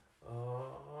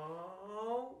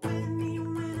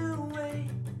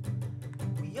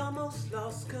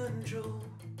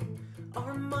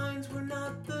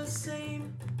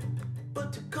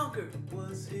conquer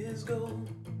was his goal.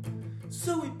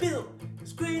 So he built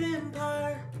his great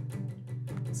empire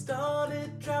and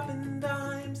started dropping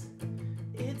dimes.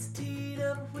 It's teed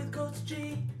up with Coach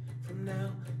G from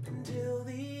now until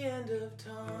the end of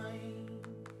time.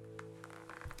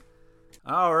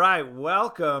 All right,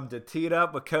 welcome to Teed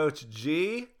Up with Coach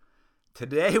G.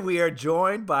 Today we are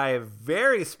joined by a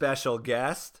very special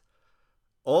guest,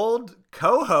 old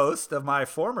co-host of my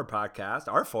former podcast,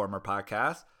 our former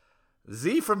podcast,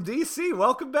 Z from DC.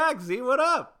 Welcome back, Z. What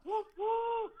up? Woo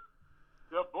woo!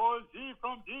 Your boy Z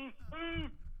from DC.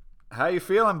 How you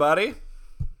feeling, buddy?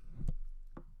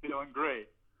 Feeling great.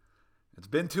 It's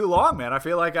been too long, man. I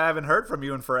feel like I haven't heard from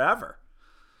you in forever.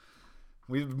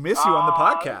 We miss you on the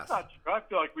podcast. That's not true. I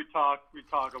feel like we talk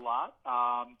a lot.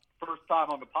 First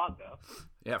time on the podcast.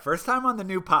 Yeah, first time on the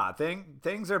new pod.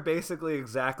 Things are basically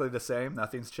exactly the same.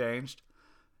 Nothing's changed.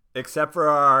 Except for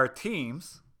our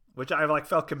teams, which I've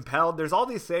felt compelled. There's all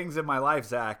these things in my life,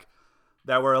 Zach,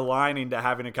 that were aligning to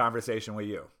having a conversation with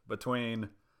you. Between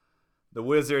the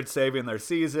Wizards saving their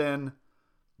season,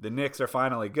 the Knicks are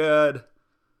finally good,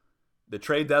 the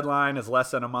trade deadline is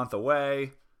less than a month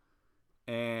away,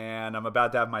 and I'm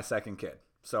about to have my second kid.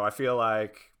 So I feel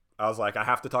like I was like, I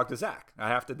have to talk to Zach.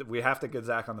 We have to get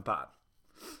Zach on the pod.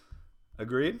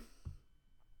 Agreed?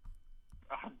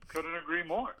 I couldn't agree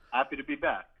more. Happy to be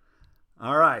back.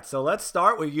 All right, so let's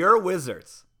start with your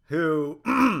Wizards, who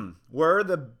were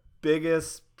the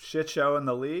biggest shit show in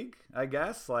the league, I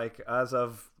guess, as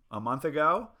of a month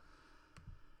ago.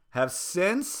 Have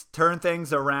since turned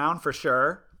things around for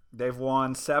sure. They've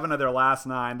won 7 of their last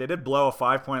 9. They did blow a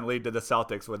 5-point lead to the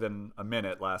Celtics within a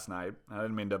minute last night. I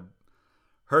didn't mean to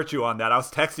hurt you on that. I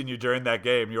was texting you during that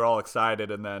game. You were all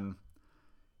excited, and then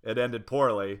it ended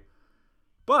poorly.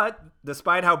 But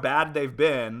despite how bad they've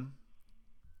been,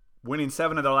 winning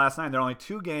 7 of their last 9, they're only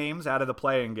 2 games out of the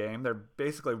play-in game. They're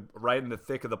basically right in the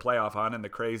thick of the playoff hunt in the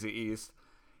crazy East.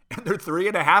 And they're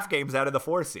 3.5 games out of the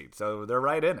 4 seed, so they're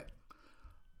right in it.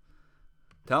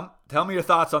 Tell me your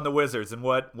thoughts on the Wizards and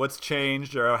what's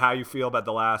changed or how you feel about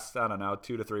the last,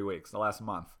 2 to 3 weeks, the last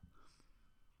month.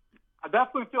 I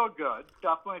definitely feel good.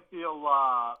 Definitely feels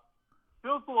a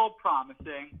little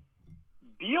promising.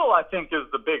 Beal, I think, is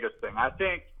the biggest thing. I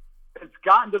think it's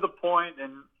gotten to the point,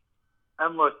 and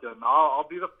listen, I'll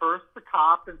be the first to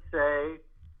cop and say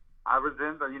I was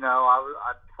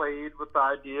I played with the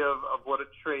idea of what a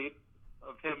trade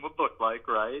of him would look like,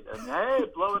 right? And hey,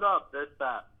 blow it up, this,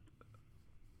 that.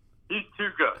 He's too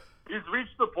good. He's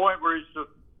reached the point where he's just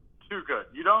too good.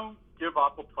 You don't give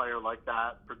up a player like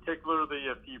that, particularly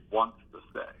if he wants to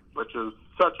stay, which is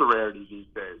such a rarity these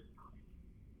days.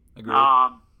 Agreed. I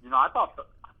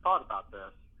thought about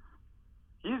this.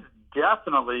 He's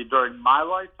definitely, during my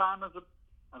lifetime as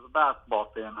a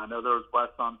basketball fan, I know there was Wes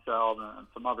Unseld and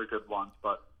some other good ones,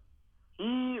 but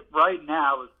he right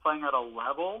now is playing at a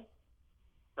level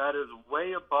that is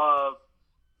way above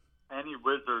any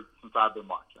Wizards since I've been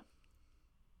watching.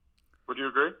 Would you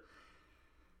agree?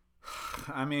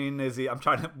 I mean,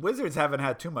 Wizards haven't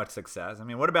had too much success. I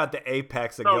mean, what about the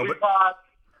apex of Gilbert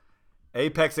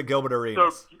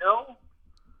Arenas?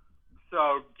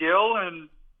 So Gil in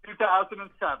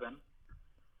 2007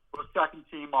 was second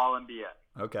team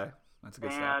All-NBA. Okay, that's a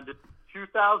good start. And in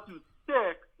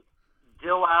 2006,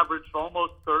 Gil averaged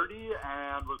almost 30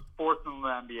 and was fourth in the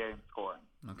NBA in scoring.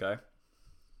 Okay.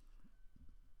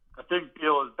 I think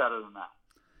Beal is better than that.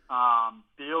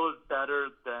 Beal is better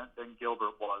than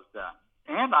Gilbert was then.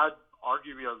 And I'd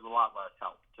argue he has a lot less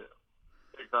help, too.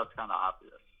 I think that's kind of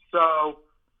obvious. So,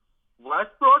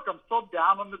 Westbrook, I'm still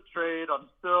down on the trade. I'm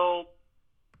still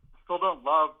don't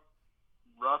love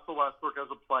Russell Westbrook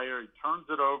as a player. He turns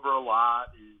it over a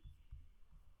lot.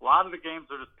 A lot of the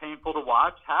games are just painful to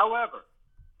watch. However,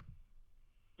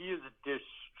 he is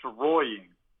destroying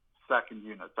second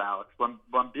units, Alex. When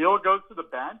Beal goes to the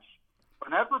bench,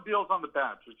 whenever Beal's on the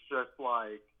bench, it's just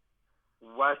like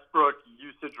Westbrook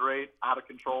usage rate out of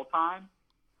control time,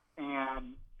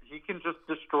 and he can just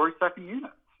destroy second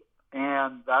units.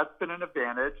 And that's been an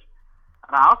advantage.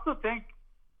 And I also think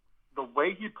the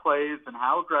way he plays and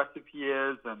how aggressive he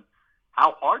is and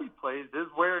how hard he plays is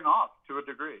wearing off to a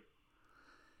degree.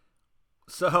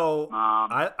 So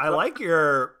I like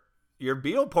your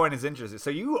Beal point is interesting. So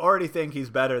you already think he's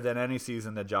better than any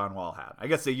season that John Wall had. I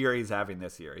guess the year he's having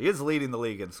this year. He is leading the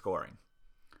league in scoring.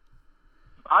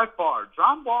 By far.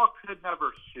 John Wall could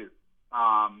never shoot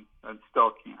and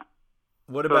still can't.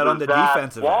 What about on the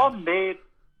defensive end?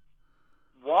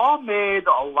 Wall made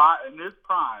a lot in his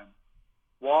prime.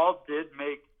 Wall did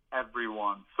make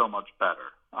everyone so much better.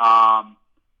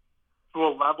 To a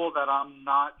level that I'm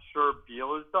not sure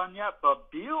Beal has done yet.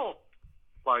 But Beal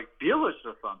like Beal is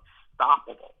just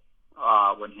unstoppable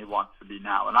when he wants to be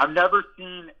now. And I've never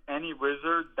seen any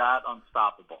Wizard that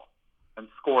unstoppable and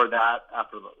score that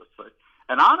effortlessly.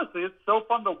 And honestly, it's so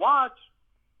fun to watch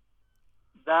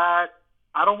that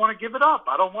I don't want to give it up.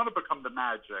 I don't want to become the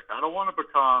Magic. I don't want to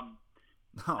become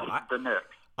the Knicks.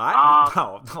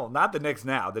 No, not the Knicks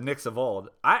now. The Knicks of old.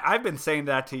 I've been saying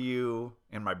that to you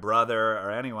and my brother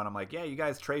or anyone. I'm like, yeah, you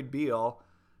guys trade Beal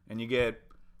and you get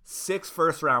 6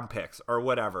 first-round picks or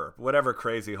whatever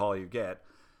crazy haul you get.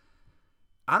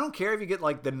 I don't care if you get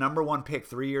like the number 1 pick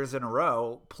 3 years in a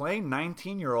row. Playing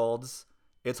 19-year-olds,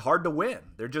 it's hard to win.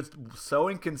 They're just so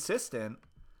inconsistent.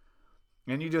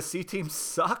 And you just see teams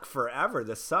suck forever.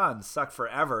 The Suns suck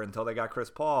forever until they got Chris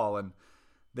Paul. And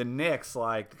the Knicks,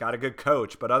 like, got a good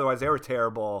coach, but otherwise they were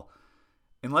terrible.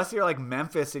 Unless you're like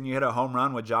Memphis and you hit a home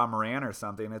run with John Moran or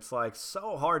something, it's like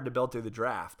so hard to build through the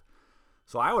draft.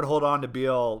 So I would hold on to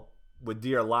Beal with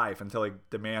dear life until he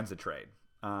demands a trade.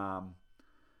 And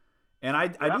I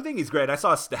do think he's great. I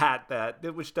saw a stat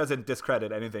which doesn't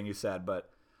discredit anything you said,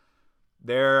 but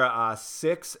they're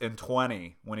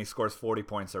 6-20 when he scores 40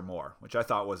 points or more, which I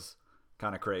thought was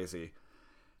kind of crazy.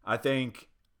 I think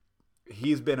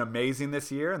he's been amazing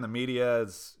this year, and the media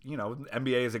is,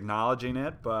 NBA is acknowledging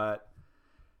it, but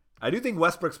I do think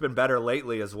Westbrook's been better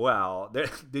lately as well.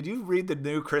 Did you read the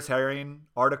new Chris Herring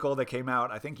article that came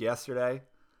out, I think, yesterday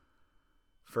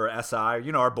for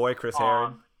SI? Our boy Chris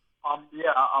Herring?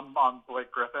 Yeah, I'm on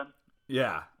Blake Griffin.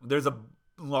 Yeah, there's a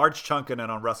large chunk in it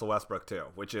on Russell Westbrook too,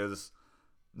 which is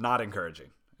not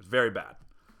encouraging. It's very bad.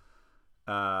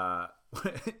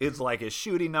 It's like his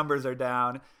shooting numbers are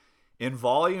down. In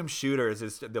volume shooters,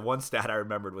 is the one stat I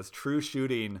remembered was true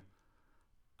shooting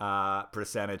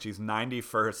percentage. He's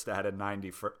 91st out of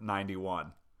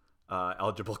 91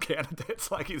 eligible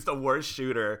candidates. Like, he's the worst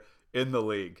shooter in the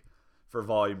league for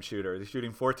volume shooter. He's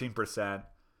shooting 14%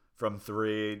 from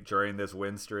 3 during this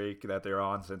win streak that they're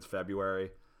on since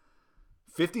February.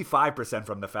 55%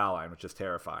 from the foul line, which is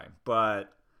terrifying.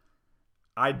 But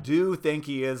I do think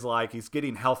he's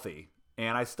getting healthy.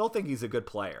 And I still think he's a good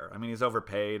player. I mean, he's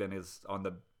overpaid and is on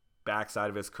the backside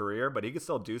of his career, but he can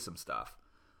still do some stuff.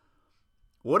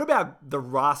 What about the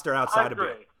roster outside of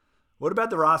Beal? What about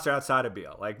the roster outside of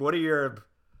Beal? Like, what are your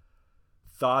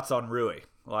thoughts on Rui?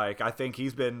 Like, I think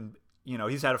he's been,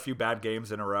 he's had a few bad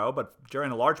games in a row, but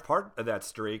during a large part of that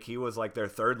streak, he was like their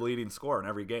 3rd leading scorer in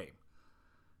every game.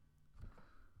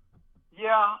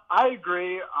 Yeah, I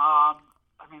agree.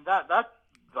 That's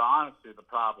honestly the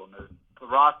problem is the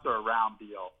roster around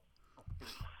Beal is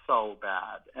so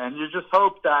bad. And you just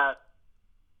hope that,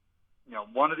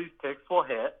 one of these picks will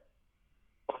hit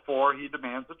before he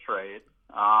demands a trade.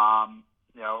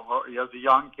 He has a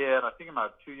young kid. I think he might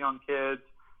have 2 young kids.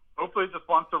 Hopefully he just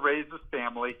wants to raise his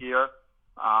family here.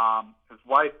 His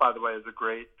wife, by the way, is a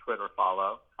great Twitter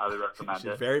follow. Highly recommend it.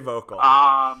 She's very vocal.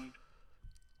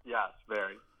 Yes,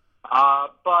 very.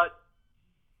 But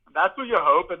that's what you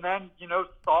hope. And then,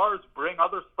 stars bring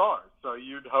other stars. So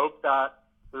you'd hope that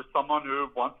there's someone who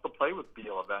wants to play with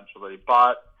Beal eventually.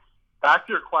 But back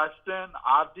to your question,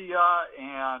 Avdia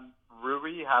and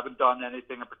Rui haven't done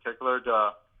anything in particular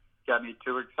to get me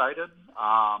too excited.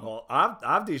 Well,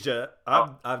 Avdija,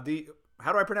 Avdi,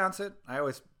 how do I pronounce it? I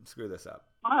always screw this up.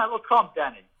 All right, let's call him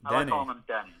Denny. I like calling him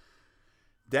Denny.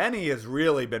 Denny has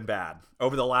really been bad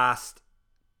over the last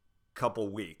couple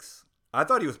weeks. I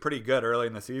thought he was pretty good early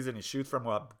in the season. He shoots from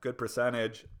a good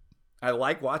percentage. I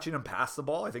like watching him pass the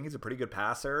ball. I think he's a pretty good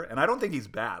passer. And I don't think he's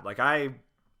bad. Like, I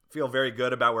feel very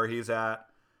good about where he's at.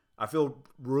 I feel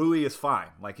Rui is fine.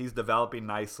 Like, he's developing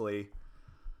nicely.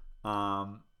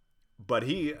 But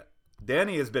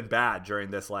Danny has been bad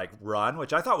during this, like, run,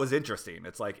 which I thought was interesting.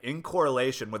 It's like in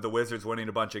correlation with the Wizards winning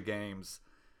a bunch of games,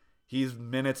 his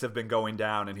minutes have been going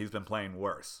down and he's been playing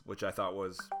worse, which I thought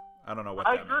was, I don't know what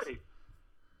that means. I agree.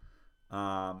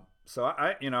 So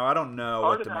I don't know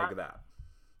what to make of that.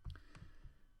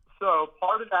 So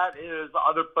part of that is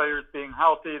other players being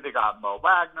healthy. They got Mo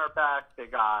Wagner back. They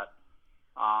got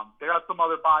some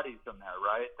other bodies in there,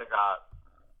 right? They got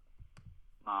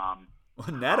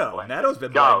Neto. Neto's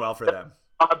been playing well for them.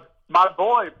 My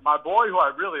boy, who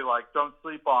I really like, don't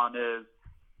sleep on, is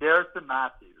Garrison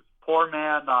Matthews. Poor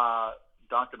man,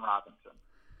 Duncan Robinson.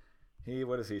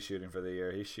 What is he shooting for the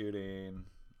year? He's shooting.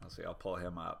 Let's see. I'll pull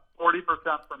him up. 40%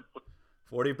 from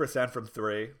 40% from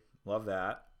 3. Love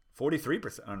that.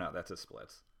 43%. Oh no, that's his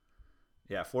splits.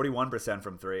 Yeah, 41%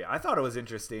 from 3. I thought it was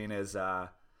interesting is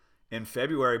in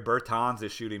February, Bertans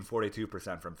is shooting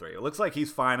 42% from 3. It looks like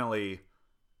he's finally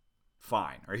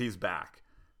fine, or he's back.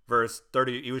 Versus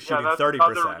 30, he was shooting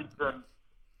 30%. Yeah.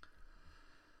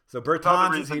 So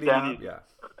Bertans is heating up. Yeah.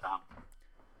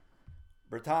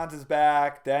 Bertans is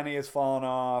back. Denny has fallen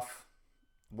off.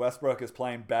 Westbrook is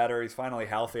playing better. He's finally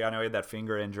healthy. I know he had that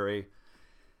finger injury.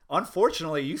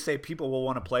 Unfortunately, you say people will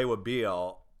want to play with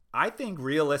Beal. I think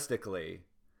realistically,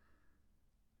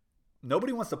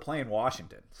 nobody wants to play in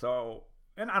Washington. So,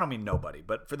 and I don't mean nobody,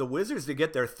 but for the Wizards to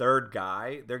get their third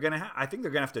guy, I think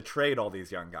they're gonna have to trade all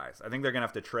these young guys. I think they're gonna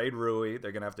have to trade Rui.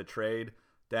 They're gonna have to trade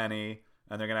Denny,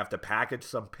 and they're gonna have to package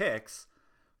some picks,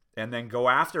 and then go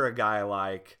after a guy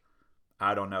like,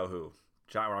 I don't know who.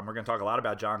 We're gonna talk a lot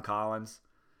about John Collins.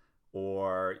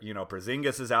 Or,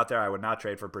 Porzingis is out there. I would not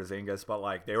trade for Porzingis, but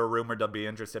like they were rumored to be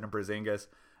interested in Porzingis.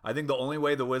 I think the only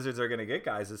way the Wizards are going to get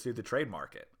guys is through the trade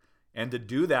market. And to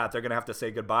do that, they're going to have to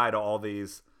say goodbye to all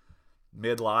these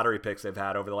mid-lottery picks they've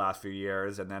had over the last few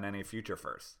years and then any future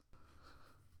firsts.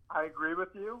 I agree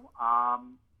with you.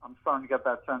 I'm starting to get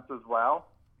that sense as well.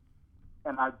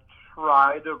 And I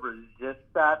try to resist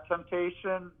that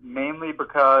temptation, mainly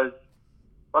because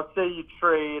let's say you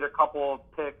trade a couple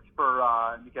of picks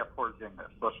and you get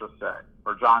Porzingis, let's just say,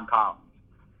 or John Collins.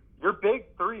 Your big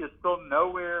three is still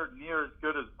nowhere near as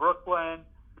good as Brooklyn.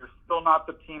 You're still not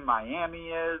the team Miami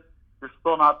is. You're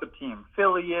still not the team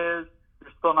Philly is.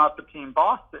 You're still not the team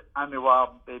Boston. I mean,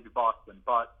 well, maybe Boston,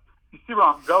 but you see where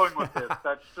I'm going with this.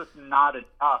 That's just not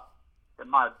enough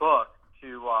in my book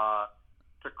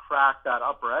to crack that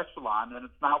upper echelon, and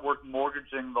it's not worth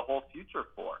mortgaging the whole future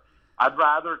for. I'd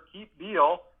rather keep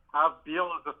Beal, have Beal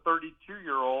as a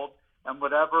 32-year-old, and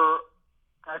whatever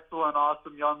excellent,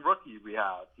 awesome young rookie we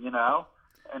have,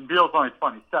 And Beal's only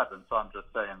 27, so I'm just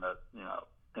saying that,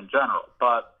 in general.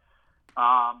 But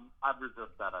I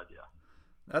resist that idea.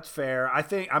 That's fair.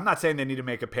 I'm not saying they need to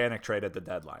make a panic trade at the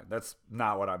deadline. That's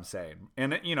not what I'm saying.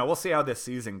 And, we'll see how this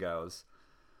season goes.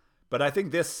 But I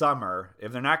think this summer,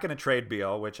 if they're not going to trade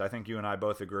Beal, which I think you and I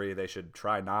both agree they should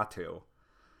try not to,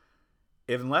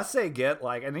 unless they get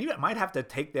and it might have to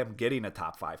take them getting a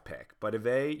top 5 pick. But if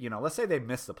they, let's say they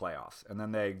miss the playoffs and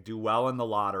then they do well in the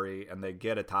lottery and they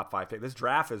get a top 5 pick. This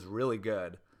draft is really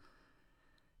good.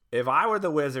 If I were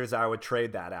the Wizards, I would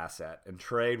trade that asset and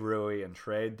trade Rui and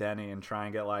trade Denny and try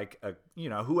and get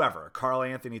whoever, Karl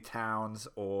Anthony Towns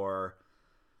or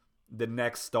the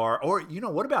next star. Or,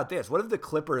 what about this? What if the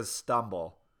Clippers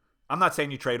stumble? I'm not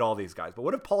saying you trade all these guys, but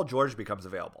what if Paul George becomes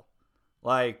available?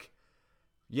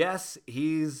 Yes,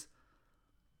 he's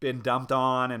been dumped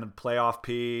on in playoff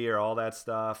P or all that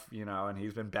stuff, and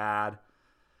he's been bad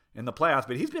in the playoffs,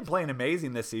 but he's been playing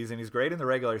amazing this season. He's great in the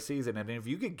regular season, and if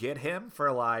you could get him for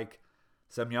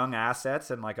some young assets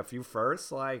and a few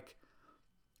firsts,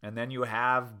 and then you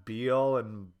have Beal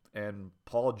and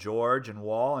Paul George and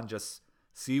Wall and just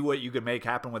see what you could make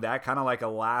happen with that, kind of like a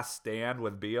last stand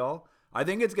with Beal. I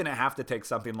think it's going to have to take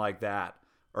something like that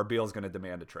or Beal's going to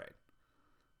demand a trade.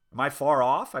 Am I far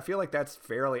off? I feel like that's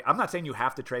fairly... I'm not saying you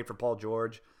have to trade for Paul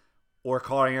George or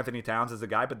Karl Anthony Towns as a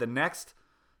guy, but the next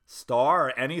star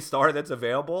or any star that's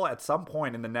available at some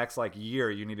point in the next year,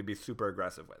 you need to be super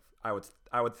aggressive with. I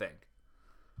would think.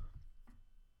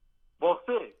 We'll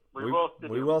see. We will see.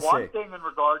 We will One see. thing in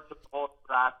regards to the whole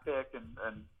draft pick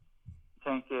and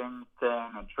tanking thing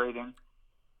and trading,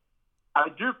 I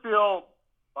do feel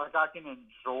like I can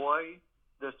enjoy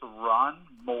this run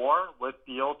more with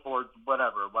Beal towards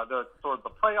whether it's towards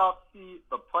the playoff seat,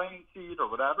 the playing seat, or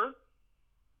whatever,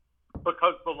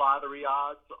 because the lottery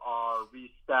odds are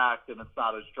restacked and it's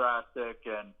not as drastic,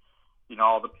 and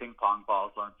all the ping pong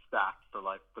balls aren't stacked for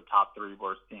the top 3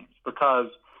 worst teams. Because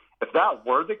if that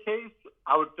were the case,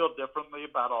 I would feel differently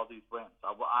about all these wins.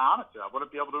 Honestly, I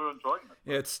wouldn't be able to enjoy them.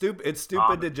 Yeah, it's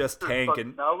stupid to just tank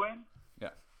and knowing.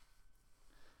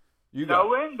 You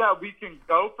Knowing that we can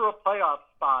go for a playoff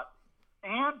spot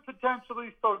and potentially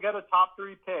still get a top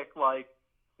 3 pick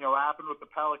happened with the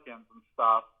Pelicans and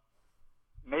stuff,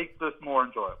 makes this more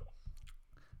enjoyable.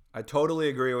 I totally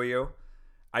agree with you.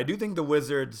 I do think the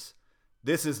Wizards,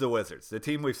 this is the Wizards, the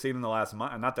team we've seen in the last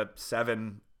month, not that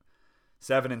 7-2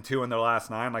 in their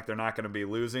last 9, they're not going to be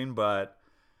losing, but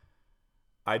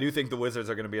I do think the Wizards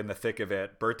are going to be in the thick of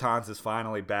it. Bertans is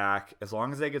finally back. As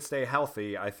long as they could stay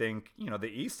healthy, I think, the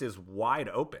East is wide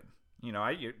open.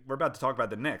 We're about to talk about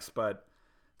the Knicks, but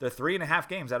they're 3.5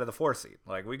 games out of the 4 seed.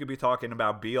 We could be talking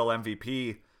about Beal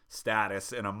MVP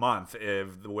status in a month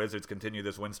if the Wizards continue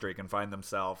this win streak and find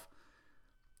themselves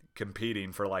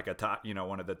competing for a top,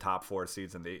 one of the top 4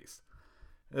 seeds in the East.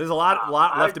 There's a lot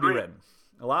left to be written.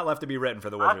 A lot left to be written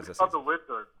for the Wizards this season.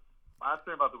 Last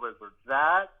thing about the Wizards,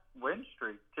 that win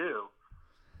streak too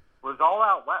was all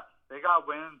out west. They got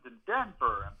wins in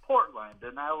Denver and Portland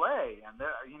and LA, and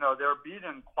they're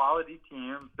beating quality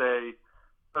teams. They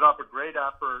put up a great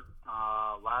effort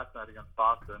last night against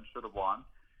Boston, should have won,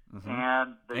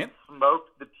 and they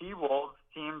smoked the T-Wolves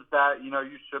teams that, you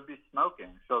should be smoking.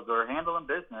 So they're handling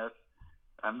business,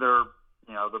 and they're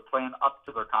playing up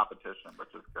to their competition, which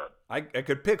is good. I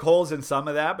could pick holes in some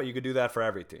of that, but you could do that for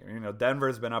every team.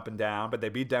 Denver's been up and down, but they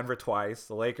beat Denver twice.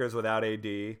 The Lakers without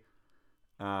AD.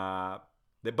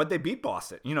 But they beat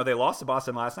Boston. They lost to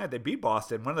Boston last night. They beat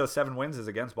Boston. One of those 7 wins is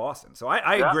against Boston. So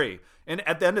I agree. And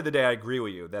at the end of the day, I agree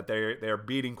with you that they're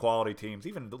beating quality teams.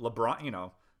 Even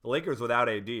LeBron, the Lakers without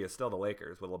AD is still the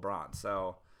Lakers with LeBron.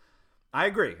 So I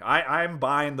agree. I'm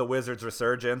buying the Wizards'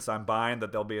 resurgence. I'm buying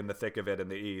that they'll be in the thick of it in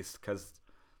the East, because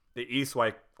the East,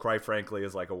 quite frankly,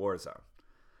 is like a war zone.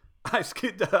 This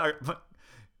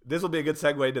will be a good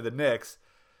segue to the Knicks.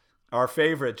 Our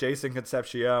favorite, Jason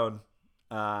Concepcion,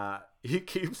 he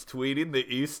keeps tweeting the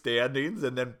East standings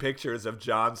and then pictures of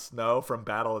Jon Snow from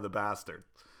Battle of the Bastards.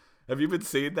 Have you been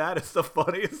seeing that? It's the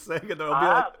funniest thing. And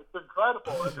it's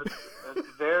incredible. It's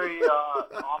very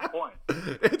on point.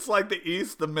 It's like the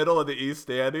East, the middle of the East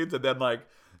standings, and then like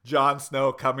Jon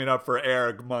Snow coming up for air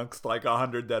amongst like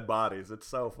 100 dead bodies. It's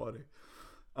so funny.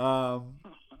 All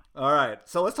right,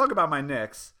 so let's talk about my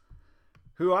Knicks,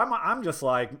 who I'm just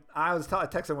like, I was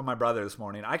texting with my brother this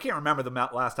morning. I can't remember the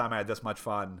last time I had this much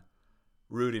fun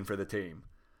rooting for the team.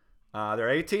 They're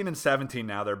 18-17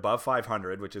 now. They're above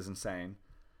 500, which is insane.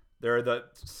 They're the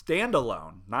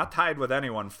standalone, not tied with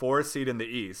anyone, 4 seed in the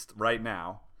East right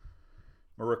now.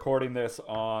 We're recording this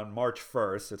on March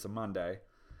 1st. It's a Monday.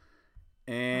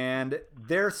 And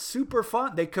they're super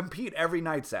fun. They compete every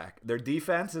night, Zach. Their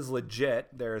defense is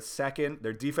legit. Their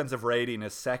defensive rating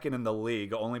is second in the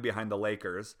league, only behind the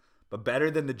Lakers, but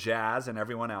better than the Jazz and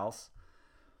everyone else.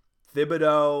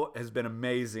 Thibodeau has been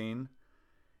amazing.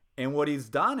 And what he's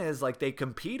done is, like, they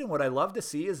compete, and what I love to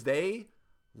see is they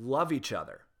love each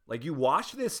other. Like, you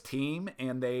watch this team,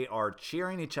 and they are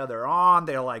cheering each other on.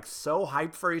 They're, like, so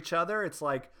hyped for each other. It's,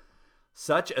 like,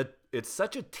 such a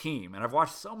team. And I've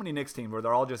watched so many Knicks teams where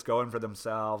they're all just going for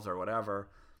themselves or whatever.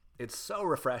 It's so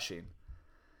refreshing.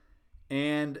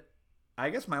 And I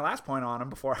guess my last point on them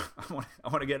before I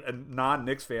want to get a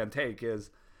non-Knicks fan take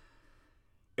is,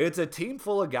 it's a team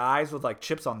full of guys with like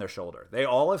chips on their shoulder. They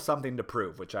all have something to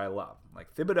prove, which I love.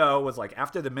 Like Thibodeau was like,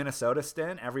 after the Minnesota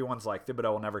stint, everyone's like,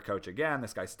 Thibodeau will never coach again.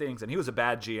 This guy stinks. And he was a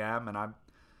bad GM.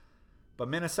 But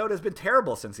Minnesota's been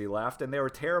terrible since he left, and they were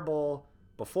terrible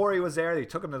before he was there. They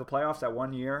took him to the playoffs that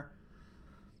 1 year.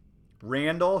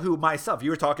 Randall, who myself, you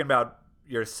were talking about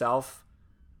yourself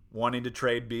wanting to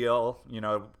trade Beal,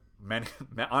 many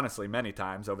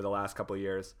times over the last couple of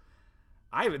years.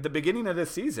 At the beginning of this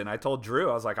season, I told Drew,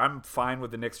 I was like, I'm fine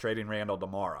with the Knicks trading Randall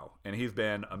tomorrow. And he's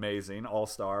been amazing,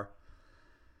 all-star.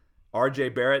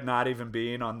 RJ Barrett not even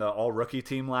being on the all-rookie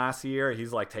team last year,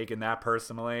 he's like taken that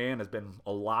personally and has been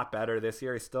a lot better this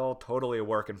year. He's still totally a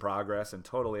work in progress and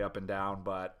totally up and down,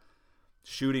 but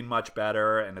shooting much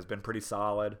better and has been pretty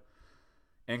solid.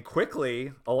 And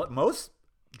quickly, most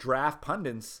draft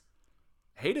pundits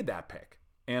hated that pick.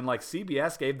 And like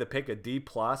CBS gave the pick a D+.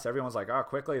 Everyone's like, oh,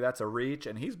 quickly, that's a reach.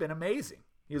 And he's been amazing.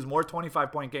 He was more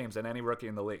 25-point games than any rookie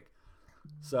in the league.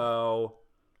 So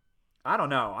I don't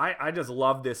know. I just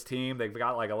love this team. They've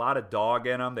got like a lot of dog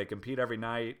in them. They compete every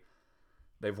night.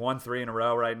 They've won 3 in a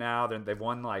row right now. They've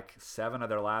won like 7 of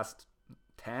their last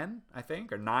 10, I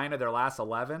think, or 9 of their last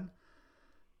 11.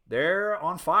 They're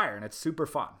on fire, and it's super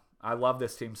fun. I love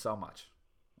this team so much.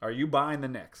 Are you buying the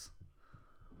Knicks?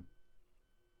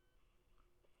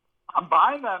 I'm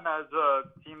buying them as a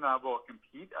team that will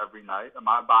compete every night. Am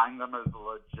I buying them as a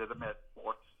legitimate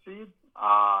 4th seed?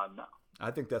 No.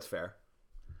 I think that's fair.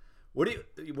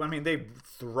 They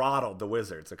throttled the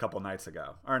Wizards a couple nights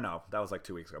ago. Or no, that was like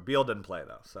 2 weeks ago. Beal didn't play,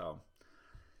 though. So,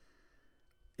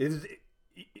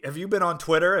 have you been on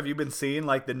Twitter? Have you been seeing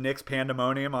like the Knicks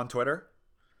pandemonium on Twitter?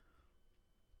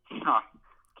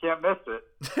 Can't miss it.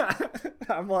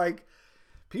 I'm like,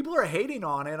 people are hating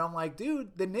on it. I'm like,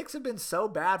 dude, the Knicks have been so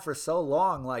bad for so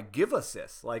long. Like, give us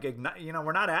this. Like,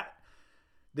 we're not at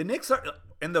the Knicks are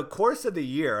in the course of the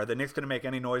year. Are the Knicks going to make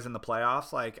any noise in the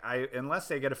playoffs? Like, unless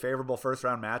they get a favorable first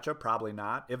round matchup, probably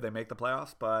not if they make the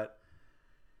playoffs. But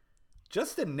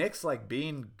just the Knicks like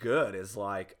being good is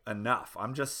like enough.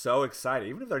 I'm just so excited,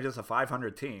 even if they're just a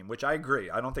 500 team, which I agree.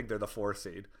 I don't think they're the 4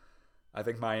 seed. I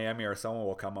think Miami or someone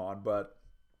will come on, but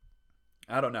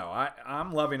I don't know.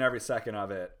 I'm loving every second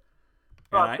of it.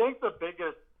 Well, I think the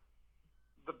biggest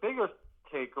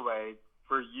takeaway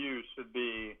for you should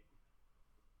be,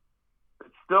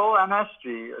 it's still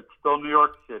MSG, it's still New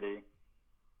York City.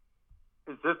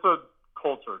 Is this a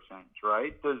culture change,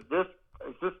 right? Is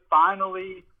this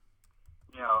finally,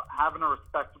 having a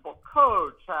respectable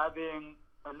coach, having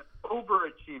an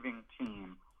overachieving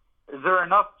team? Is there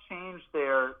enough change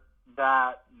there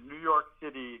that New York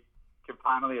City can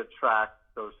finally attract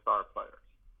those star players.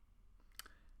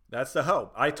 That's the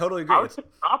hope. I totally agree. I would say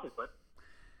probably.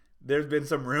 There's been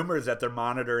some rumors that they're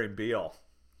monitoring Beal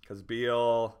because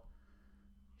Beal,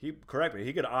 he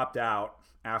could opt out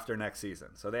after next season.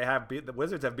 So the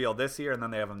Wizards have Beal this year, and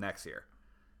then they have him next year,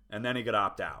 and then he could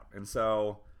opt out. And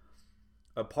so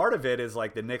a part of it is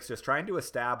like the Knicks just trying to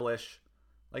establish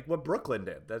like what Brooklyn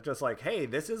did. That's just like, hey,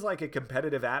 this is like a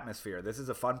competitive atmosphere. This is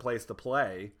a fun place to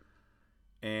play.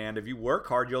 And if you work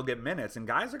hard, you'll get minutes. And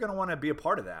guys are going to want to be a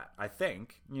part of that, I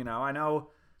think. You know, I know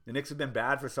the Knicks have been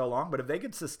bad for so long, but if they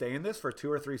could sustain this for 2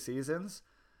 or 3 seasons,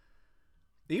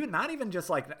 not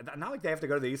like they have to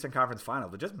go to the Eastern Conference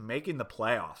Finals, but just making the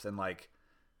playoffs and like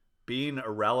being a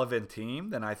relevant team,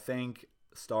 then I think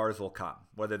stars will come.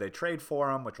 Whether they trade for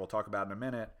them, which we'll talk about in a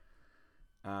minute,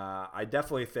 I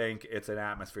definitely think it's an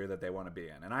atmosphere that they want to be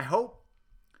in. And I hope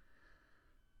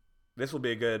this will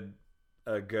be a good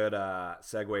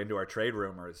segue into our trade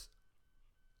rumors.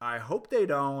 I hope they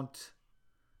don't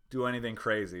do anything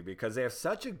crazy because they have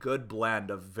such a good blend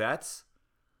of vets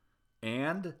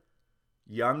and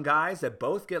young guys that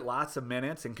both get lots of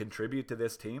minutes and contribute to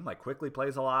this team. Like Quickly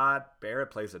plays a lot, Barrett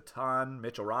plays a ton,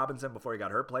 Mitchell Robinson before he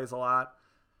got hurt plays a lot,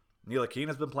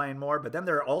 Ntilikina's been playing more, but then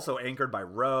they're also anchored by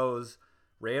Rose.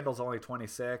 Randall's only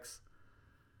 26.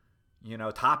 You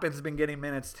know, Toppin's been getting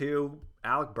minutes too.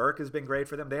 Alec Burke has been great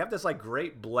for them. They have this like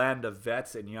great blend of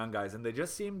vets and young guys, and they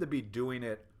just seem to be doing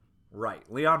it right.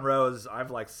 Leon Rose,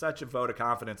 I've like such a vote of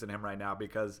confidence in him right now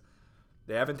because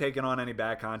they haven't taken on any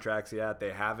bad contracts yet.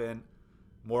 They haven't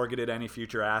mortgaged any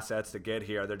future assets to get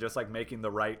here. They're just like making the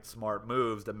right smart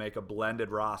moves to make a blended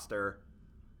roster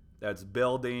that's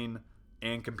building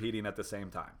and competing at the same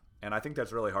time. And I think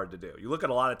that's really hard to do. You look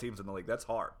at a lot of teams in the league, that's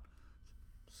hard.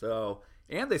 So,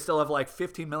 and they still have like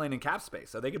 $15 million in cap space.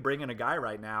 So they could bring in a guy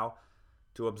right now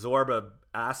to absorb a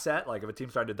asset, like if a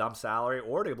team's trying to dump salary,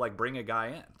 or to like bring a guy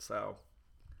in. So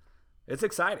it's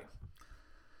exciting.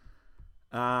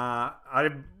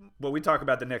 We talk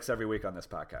about the Knicks every week on this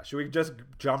podcast. Should we just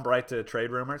jump right to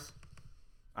trade rumors?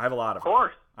 I have a lot of them. Of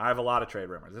course. I have a lot of trade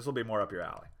rumors. This will be more up your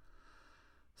alley.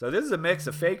 So this is a mix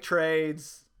of fake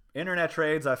trades, internet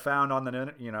trades I found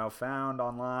found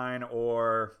online,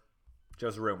 or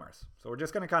just rumors. So we're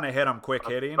just going to kind of hit them quick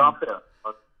hitting.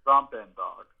 Let's jump in,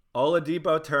 dog.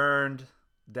 Oladipo turned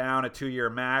down a 2-year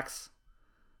max.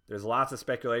 There's lots of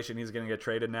speculation he's going to get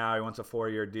traded now. He wants a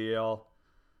 4-year deal.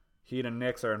 Heat and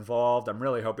Knicks are involved. I'm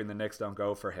really hoping the Knicks don't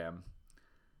go for him.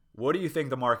 What do you think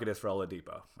the market is for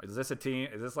Oladipo? Is this a team?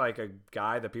 Is this like a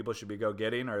guy that people should be go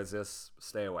getting, or is this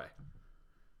stay away?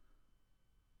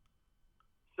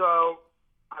 So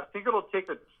I think it'll take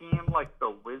a team like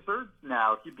the Wizards.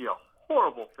 Now, he'd be a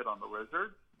horrible fit on the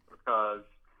Wizards because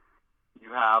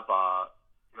you have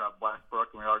Westbrook,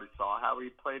 and we already saw how he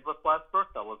played with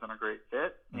Westbrook. That wasn't a great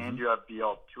fit. Mm-hmm. And you have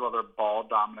Beal, 2 other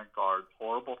ball-dominant guards.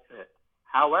 Horrible fit.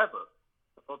 However,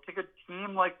 if it'll take a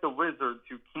team like the Wizards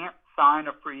who can't sign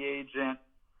a free agent,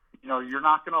 you're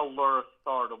not going to lure a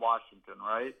star to Washington,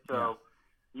 right? So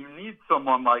you need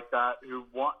someone like that you're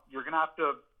going to have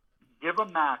to give a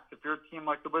max. If you're a team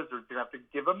like the Wizards, you have to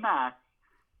give a max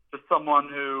to someone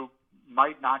who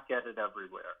might not get it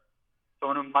everywhere.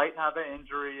 Someone who might have an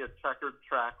injury, a checkered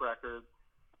track record,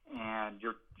 and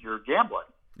you're gambling.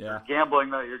 Yeah. You're gambling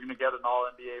that you're going to get an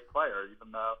all-NBA player,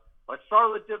 even though, like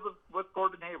Charlotte did with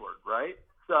Gordon Hayward, right?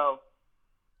 So,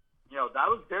 that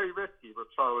was very risky what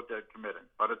Charlotte did committing,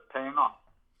 but it's paying off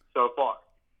so far.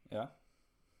 Yeah.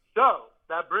 So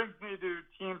that brings me to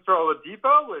teams for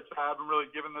Oladipo, which I haven't really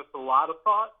given this a lot of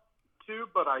thought to,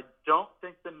 but I don't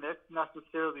think the Knicks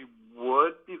necessarily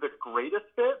would be the greatest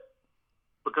fit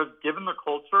because given the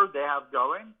culture they have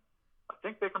going, I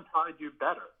think they can probably do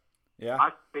better. Yeah.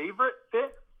 My favorite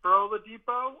fit for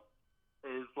Oladipo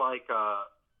is like I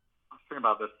was thinking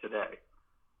about this today.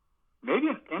 Maybe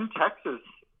an in Texas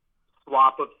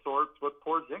swap of sorts with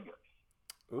Porzingis.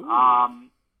 Ooh. I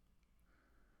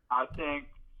think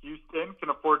Houston can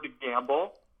afford to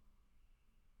gamble.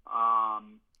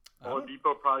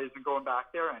 Oladipo probably isn't going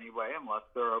back there anyway unless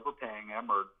they're overpaying him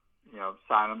or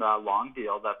signing that long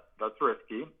deal. That's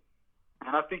risky.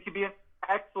 And I think he'd be an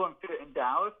excellent fit in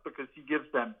Dallas because he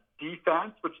gives them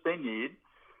defense, which they need,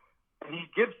 and he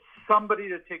gives somebody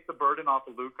to take the burden off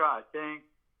of Luka. I think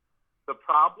the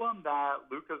problem that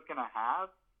Luka's going to have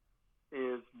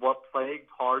is what plagued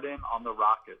Harden on the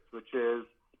Rockets, which is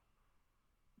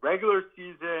regular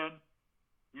season,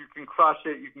 you can crush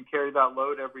it, you can carry that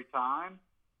load every time.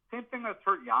 Same thing that's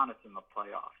hurt Giannis in the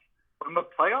playoffs. When the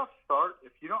playoffs start,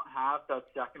 if you don't have that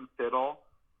second fiddle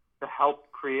to help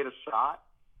create a shot,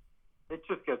 it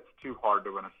just gets too hard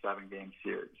to win a 7-game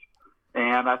series.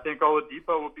 And I think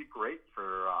Oladipo would be great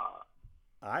for.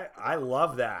 I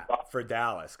love that for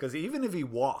Dallas, because even if he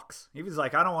walks, if he's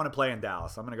like, I don't want to play in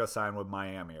Dallas, I'm going to go sign with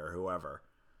Miami or whoever,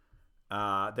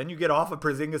 then you get off of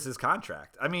Porzingis'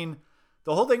 contract. I mean,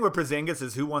 the whole thing with Porzingis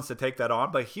is who wants to take that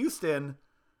on, but Houston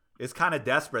is kind of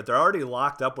desperate. They're already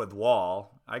locked up with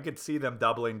Wall. I could see them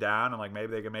doubling down and like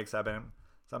maybe they can make something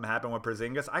happen with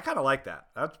Porzingis. I kind of like that.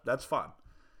 That's fun.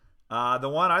 The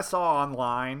one I saw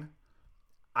online,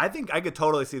 I think I could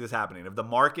totally see this happening. If the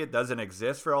market doesn't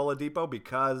exist for Oladipo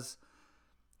because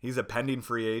he's a pending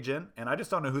free agent, and I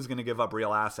just don't know who's going to give up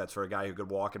real assets for a guy who could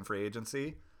walk in free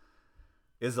agency,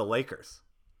 is the Lakers.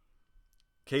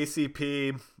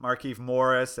 KCP, Markieff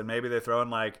Morris, and maybe they throw in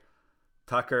like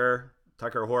Tucker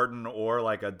Horton or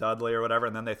like a Dudley or whatever,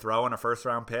 and then they throw in a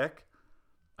first-round pick.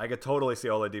 I could totally see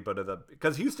Oladipo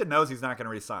because Houston knows he's not going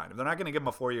to re-sign. If they're not going to give him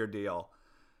a 4-year deal,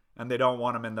 and they don't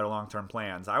want him in their long-term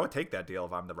plans, I would take that deal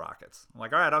if I'm the Rockets. I'm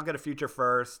like, all right, I'll get a future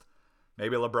first.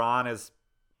 Maybe LeBron is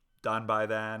done by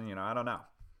then. You know, I don't know.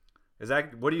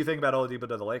 What do you think about Oladipo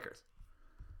to the Lakers?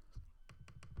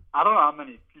 I don't know how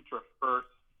many future firsts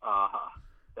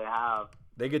they have.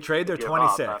 They could trade their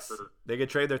 26. They could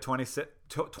trade their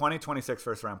 2026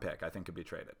 first-round pick, I think, could be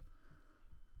traded.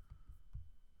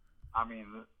 I mean,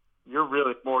 you're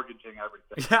really mortgaging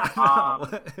everything. Yeah, I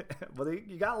know. Well,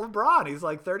 you got LeBron. He's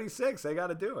like 36. They got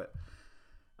to do it.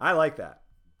 I like that.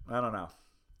 I don't know.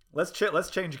 Let's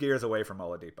change gears away from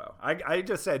Oladipo. I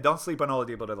just said don't sleep on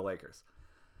Oladipo to the Lakers.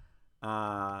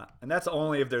 And that's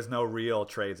only if there's no real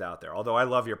trades out there. Although I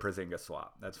love your Porzingis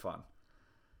swap. That's fun.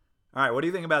 All right, what do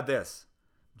you think about this?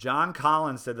 John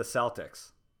Collins to the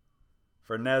Celtics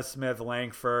for Nesmith,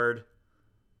 Langford,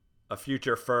 a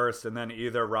future first, and then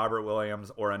either Robert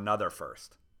Williams or another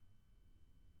first.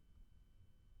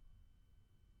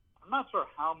 I'm not sure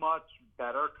how much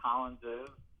better Collins is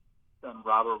than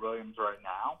Robert Williams right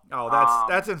now. Oh,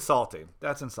 that's insulting.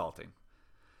 That's insulting.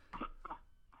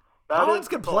 Collins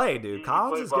can play, dude.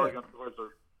 Collins is good.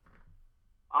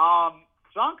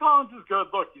 John Collins is good.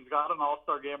 Look, he's got an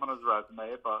all-star game on his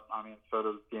resume, but, I mean, so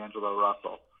does D'Angelo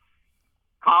Russell.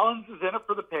 Collins is in it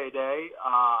for the payday.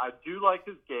 I do like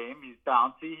his game. He's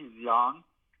bouncy. He's young.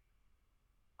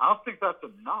 I don't think that's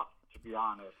enough, to be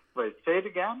honest. Wait, say it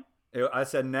again? I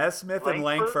said Nesmith and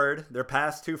Langford, their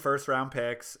past 2 first-round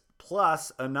picks,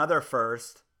 plus another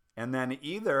first, and then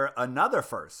either another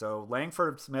first. So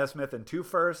Langford, Nesmith, and 2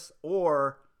 firsts,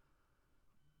 or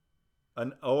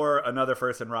another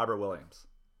first and Robert Williams.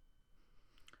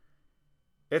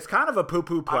 It's kind of a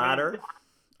poo-poo platter.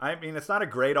 I mean, it's not a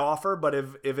great offer, but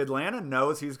if Atlanta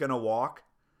knows he's going to walk,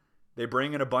 they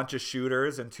bring in a bunch of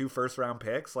shooters and 2 first-round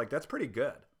picks, like that's pretty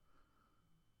good.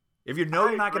 If you know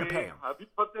you're not going to pay him. Have you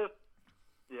put this?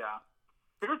 Yeah.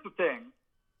 Here's the thing.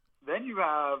 Then you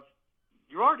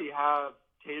already have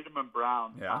Tatum and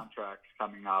Brown contracts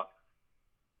coming up.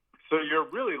 So you're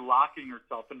really locking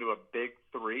yourself into a big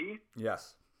 3.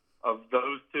 Yes. Of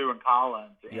those 2 and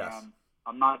Collins. Yes. And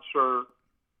I'm not sure.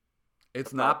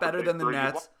 It's not better than the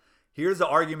Nets. Here's the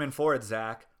argument for it,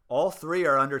 Zach. All 3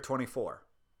 are under 24.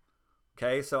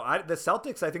 Okay, so the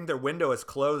Celtics, I think their window is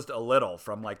closed a little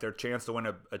from like their chance to win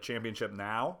a championship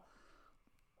now.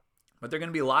 But they're going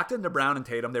to be locked into Brown and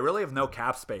Tatum. They really have no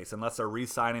cap space unless they're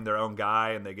re-signing their own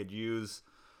guy and they could use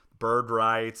bird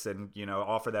rights and, you know,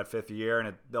 offer that 5th year.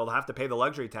 And they'll have to pay the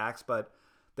luxury tax, but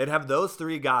they'd have those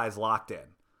 3 guys locked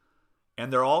in.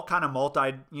 And they're all kind of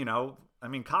I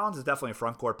mean, Collins is definitely a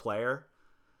front court player,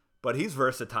 but he's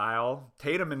versatile.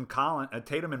 Tatum and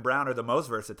Brown are the most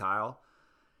versatile.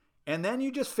 And then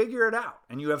you just figure it out.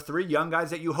 And you have 3 young guys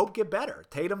that you hope get better.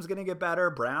 Tatum's going to get better.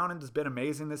 Brown has been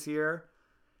amazing this year.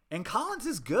 And Collins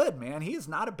is good, man. He is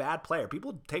not a bad player.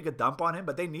 People take a dump on him,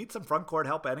 but they need some front court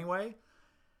help anyway.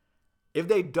 If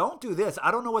they don't do this, I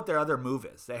don't know what their other move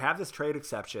is. They have this trade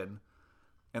exception,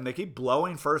 and they keep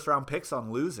blowing first-round picks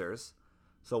on losers.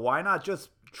 So why not just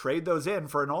trade those in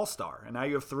for an all-star? And now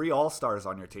you have 3 all-stars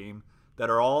on your team that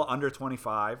are all under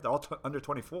 25. They're all under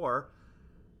 24.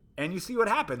 And you see what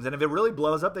happens. And if it really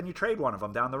blows up, then you trade one of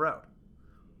them down the road.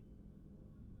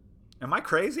 Am I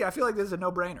crazy? I feel like this is a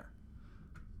no-brainer.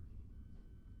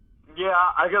 Yeah,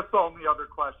 I guess the only other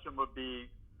question would be,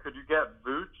 could you get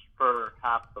Vooch for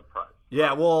half the price?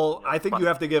 Yeah, well, I think you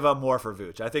have to give up more for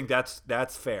Vooch. I think that's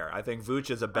fair. I think Vooch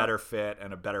is a better fit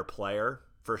and a better player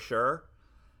for sure.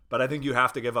 But I think you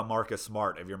have to give up Marcus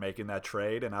Smart if you're making that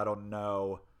trade. And I don't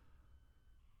know.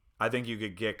 I think you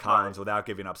could get Collins without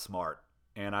giving up Smart.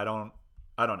 And I don't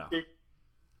know.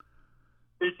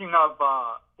 Speaking of,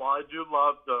 while I do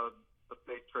love the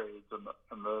fake trades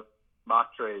and the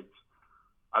mock trades,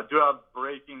 I do have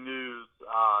breaking news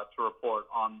to report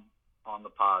on on the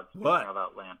pod. Speaking What? of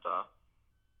Atlanta,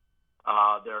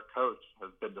 their coach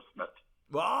has been dismissed.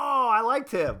 Oh, I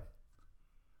liked him.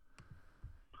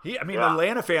 Yeah.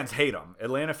 Atlanta fans hate him.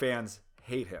 Atlanta fans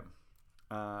hate him.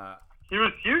 He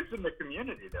was huge in the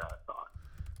community there, I thought.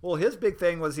 Well, his big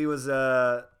thing was he was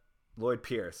Lloyd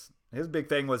Pierce. His big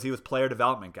thing was he was player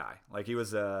development guy. Like he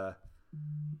was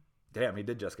damn, he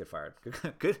did just get fired.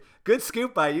 Good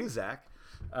scoop by you, Zach.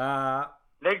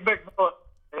 Nate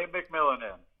McMillan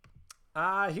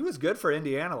in. He was good for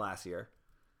Indiana last year.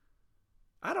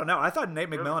 I don't know. I thought Nate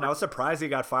McMillan, I was surprised he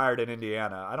got fired in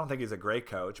Indiana. I don't think he's a great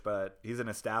coach, but he's an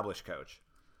established coach.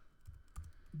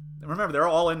 And remember, they're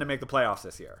all in to make the playoffs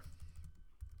this year.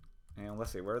 And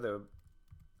let's see, where are the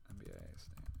NBA standings?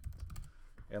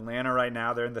 Atlanta right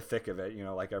now, they're in the thick of it,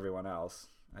 like everyone else.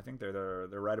 I think they're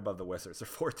right above the Wizards. They're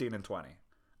 14-20.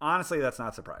 Honestly, that's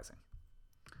not surprising.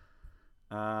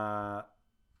 And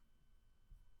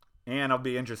it'll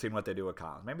be interesting what they do with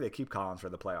Collins. Maybe they keep Collins for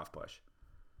the playoff push.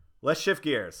 Let's shift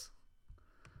gears.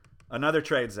 Another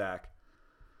trade, Zach.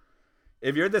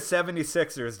 If you're the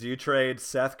 76ers, do you trade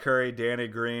Seth Curry, Danny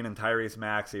Green, and Tyrese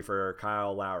Maxey for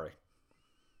Kyle Lowry?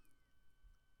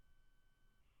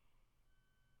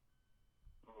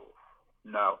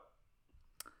 No.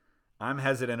 I'm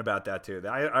hesitant about that, too.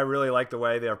 I really like the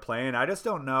way they're playing. I just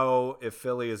don't know if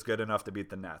Philly is good enough to beat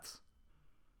the Nets.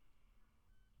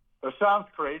 It sounds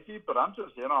crazy, but I'm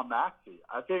just in on Maxey.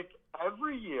 I think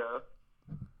every year,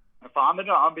 if I'm in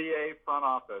the NBA front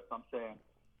office, I'm saying,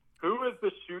 who is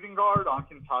the shooting guard on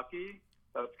Kentucky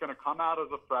that's going to come out as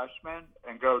a freshman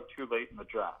and go too late in the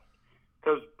draft?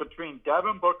 Because between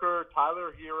Devin Booker,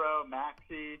 Tyler Hero,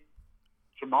 Maxey,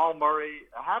 Jamal Murray,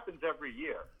 it happens every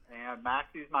year. And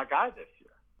Maxey's my guy this year.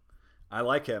 I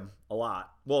like him a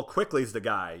lot. Well, Quickly's the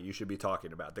guy you should be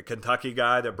talking about. The Kentucky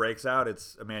guy that breaks out,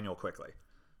 it's Emmanuel Quickly.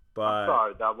 But I'm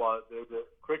sorry, that was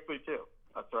Quickly too.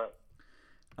 That's right.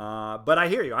 But I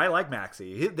hear you. I like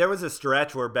Maxey. There was a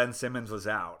stretch where Ben Simmons was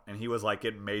out, and he was like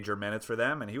getting major minutes for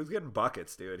them, and he was getting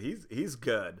buckets, dude. He's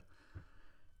good.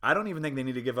 I don't even think they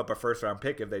need to give up a first-round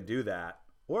pick if they do that.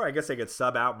 Or I guess they could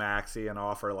sub out Maxey and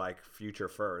offer like future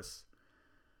firsts.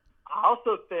 I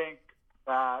also think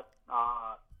that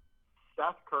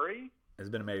Seth Curry has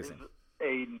been amazing. Is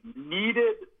a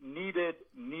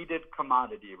needed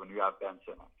commodity when you have Ben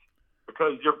Simmons,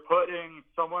 because you're putting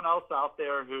someone else out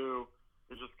there who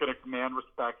is just going to command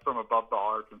respect from above the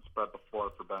arc and spread the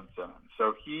floor for Ben Simmons.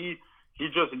 So he's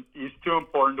too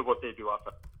important to what they do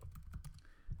offensively.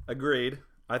 Agreed.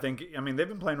 They've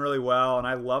been playing really well, and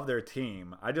I love their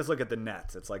team. I just look at the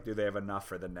Nets. It's like, do they have enough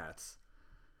for the Nets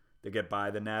to get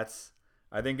by the Nets?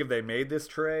 I think if they made this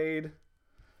trade,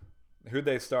 who'd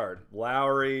they start?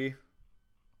 Lowry,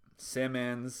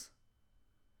 Simmons,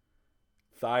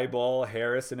 Thibault,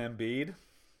 Harris, and Embiid.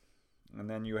 And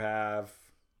then you have,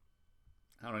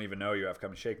 I don't even know, you have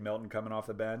Shake Milton coming off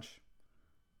the bench.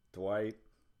 Dwight.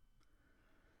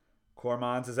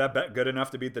 Cormans, is that good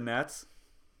enough to beat the Nets?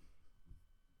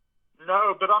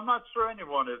 No, but I'm not sure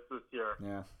anyone is this year.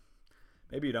 Yeah.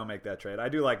 Maybe you don't make that trade. I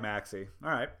do like Maxey. All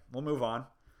right, we'll move on.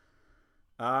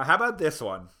 How about this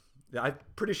one? I'm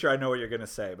pretty sure I know what you're going to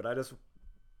say, but I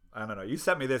don't know. You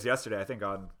sent me this yesterday, I think,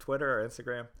 on Twitter or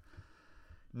Instagram.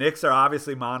 Knicks are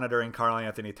obviously monitoring Karl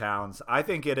Anthony Towns. I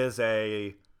think it is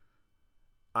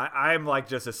I'm like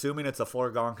just assuming it's a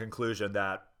foregone conclusion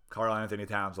that Karl Anthony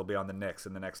Towns will be on the Knicks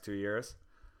in the next 2 years.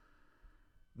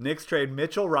 Knicks trade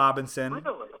Mitchell Robinson.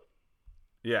 Really?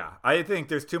 Yeah, I think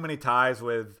there's too many ties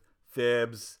with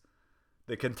Thibs,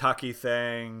 the Kentucky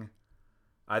thing.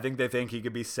 I think they think he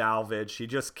could be salvaged. He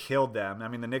just killed them.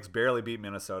 The Knicks barely beat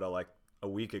Minnesota like a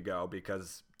week ago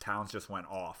because Towns just went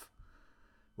off.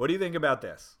 What do you think about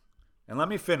this? And let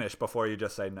me finish before you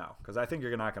just say no, because I think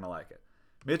you're not going to like it.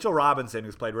 Mitchell Robinson,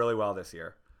 who's played really well this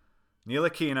year.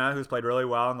 Ntilikina, who's played really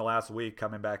well in the last week,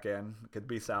 coming back in, could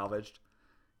be salvaged.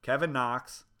 Kevin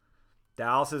Knox,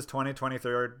 Dallas's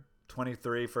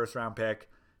 2023 first-round pick,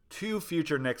 2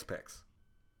 future Knicks picks.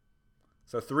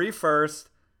 So 3 first,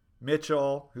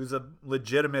 Mitchell, who's a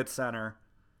legitimate center,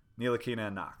 Ntilikina,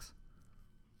 and Knox.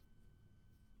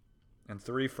 And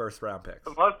 3 first-round picks.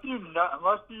 Unless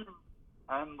you,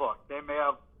 and look, they may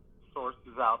have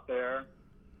sources out there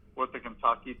with the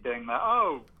Kentucky thing that,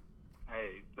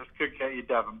 hey, this could get you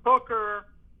Devin Booker,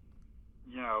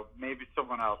 maybe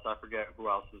someone else. I forget who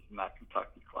else is in that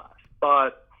Kentucky class.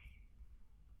 But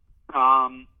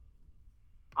I'm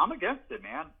against it,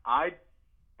 man.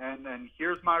 And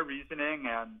here's my reasoning,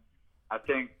 and I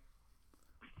think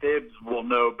Thibs will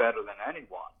know better than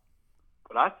anyone.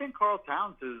 But I think Karl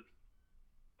Towns is,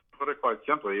 to put it quite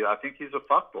simply, I think he's a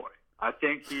fuckboy. I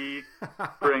think he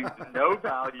brings no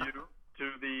value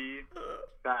to the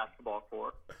basketball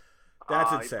court.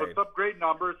 That's insane. He puts up great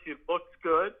numbers. He looks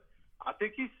good. I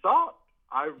think he's soft.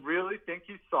 I really think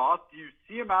he's soft. You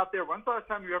see him out there. When's the last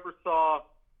time you ever saw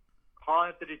Karl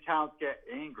Anthony Towns get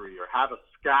angry or have a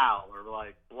scowl or,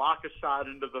 like, block a shot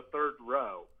into the third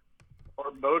row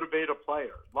or motivate a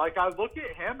player? Like, I look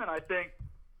at him and I think,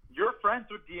 you're friends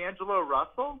with D'Angelo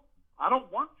Russell? I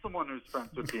don't want someone who's friends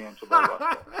with D'Angelo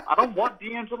Russell. I don't want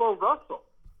D'Angelo Russell.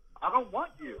 I don't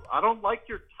want you. I don't like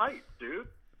your type, dude.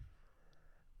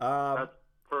 That's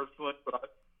personally,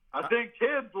 but I think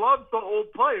Tibbs loves the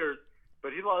old players,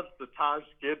 but he loves the Taj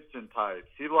Gibson types.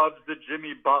 He loves the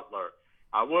Jimmy Butler.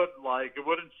 It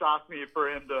wouldn't shock me for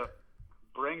him to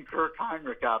bring Kirk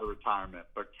Heinrich out of retirement,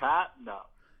 but Cat, no.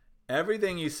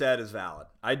 Everything you said is valid.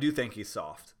 I do think he's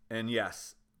soft, and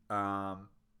yes,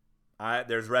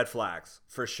 there's red flags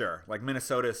for sure. Like,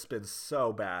 Minnesota's been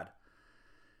so bad,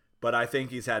 but I think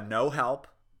he's had no help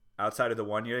outside of the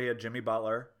 1 year he had Jimmy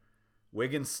Butler.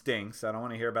 Wiggins stinks. I don't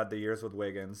want to hear about the years with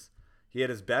Wiggins. He had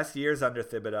his best years under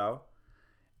Thibodeau.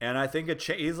 And I think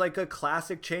he's like a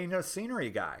classic change of scenery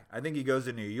guy. I think he goes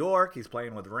to New York. He's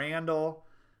playing with Randall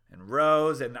and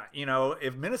Rose. And,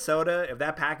 if Minnesota, if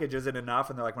that package isn't enough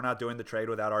and they're like, we're not doing the trade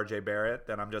without RJ Barrett,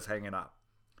 then I'm just hanging up.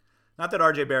 Not that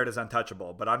RJ Barrett is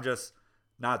untouchable, but I'm just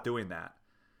not doing that.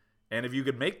 And if you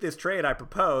could make this trade, I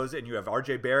propose, and you have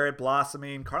RJ Barrett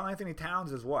blossoming, Karl Anthony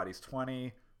Towns is what? He's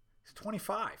 20. He's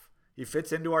 25. He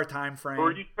fits into our time frame. Who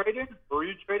are you trading? Who are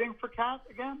you trading for Cat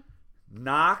again?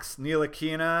 Knox,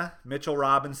 Ntilikina, Mitchell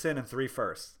Robinson, and 3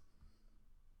 firsts.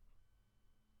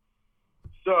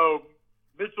 So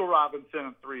Mitchell Robinson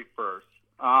and 3 firsts.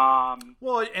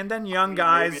 Well, and then young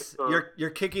guys, you're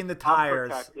kicking the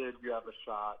tires. Unprotected, you have a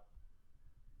shot.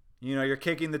 You're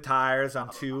kicking the tires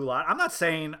on 2 lot. I'm not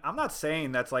saying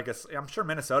that's like I'm sure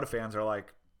Minnesota fans are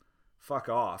like, fuck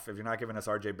off. If you're not giving us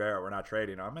RJ Barrett, we're not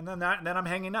trading him. And then I'm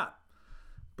hanging up.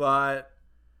 But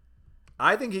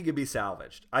I think he could be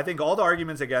salvaged. I think all the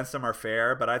arguments against him are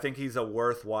fair, but I think he's a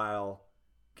worthwhile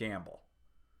gamble.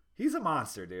 He's a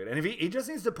monster, dude. And if he just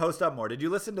needs to post up more. Did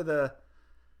you listen to the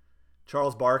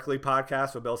Charles Barkley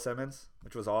podcast with Bill Simmons,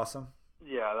 which was awesome?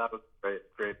 Yeah, that was a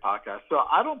great podcast. So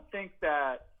I don't think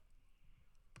that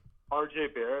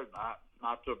RJ Barrett,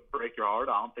 not to break your heart,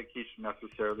 I don't think he should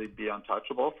necessarily be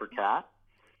untouchable for Cat.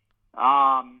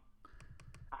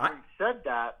 Having said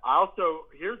that,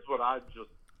 here's what I just,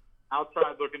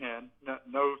 outside looking in,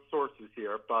 no sources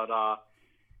here, but I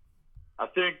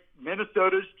think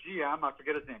Minnesota's GM, I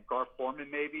forget his name, Garth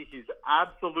Foreman maybe, he's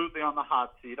absolutely on the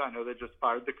hot seat. I know they just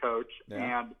fired the coach,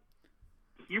 and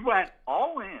he went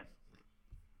all in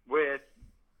with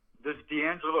this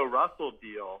D'Angelo Russell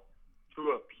deal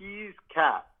to appease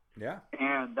Cat. Yeah.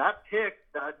 And that pick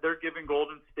that they're giving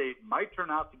Golden State might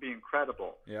turn out to be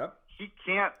incredible. Yep. He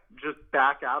can't just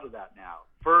back out of that now.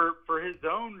 For his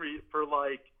own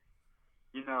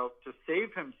to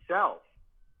save himself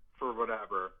for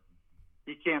whatever,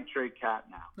 he can't trade Cat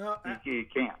now. No, he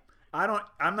can't.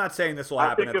 I'm not saying this will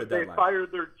happen at the deadline. I think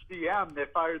if they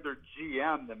fired their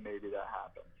GM, then maybe that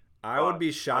happens. I would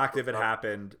be shocked if it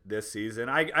happened this season.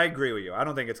 I agree with you. I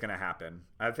don't think it's going to happen.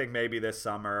 I think maybe this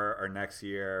summer or next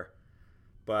year,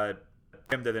 but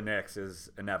him to the Knicks is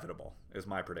inevitable, is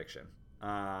my prediction.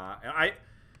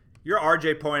 Your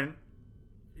RJ point,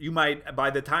 you might,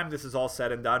 by the time this is all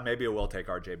said and done, maybe it will take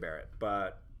RJ Barrett,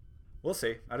 but we'll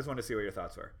see. I just want to see what your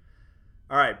thoughts were.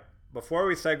 All right, before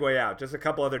we segue out, just a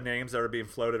couple other names that are being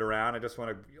floated around. I just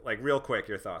want to, real quick,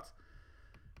 your thoughts.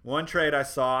 One trade I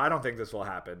saw, I don't think this will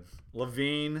happen.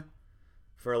 LaVine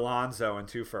for Lonzo and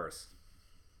 2 firsts.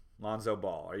 Lonzo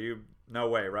Ball. No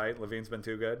way, right? LaVine's been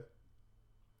too good?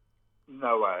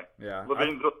 No way. Yeah.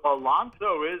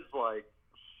 Lonzo is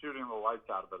shooting the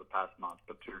lights out of it the past month,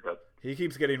 but too good. He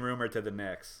keeps getting rumored to the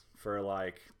Knicks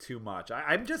for too much.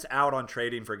 I'm just out on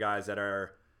trading for guys that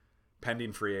are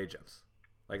pending free agents.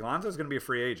 Lonzo's going to be a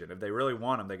free agent. If they really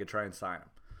want him, they could try and sign him.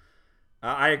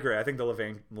 I agree. I think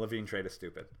the LaVine trade is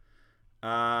stupid.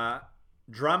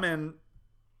 Drummond,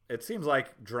 it seems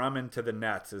like Drummond to the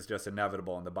Nets is just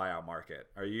inevitable in the buyout market.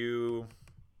 Do you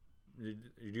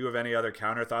have any other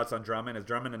counter thoughts on Drummond? Is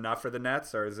Drummond enough for the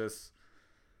Nets, or is this?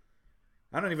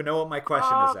 I don't even know what my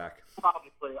question is, Zach.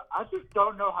 Probably. I just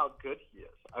don't know how good he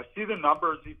is. I see the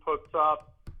numbers he puts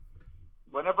up.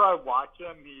 Whenever I watch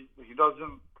him, he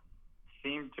doesn't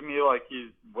seem to me like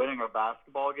he's winning a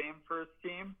basketball game for his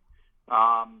team.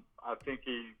 I think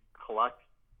he collects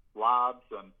lobs,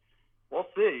 and we'll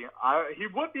see. He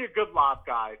would be a good lob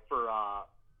guy for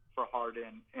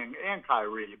Harden and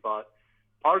Kyrie, but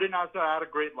Harden hasn't had a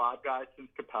great lob guy since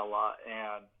Capella,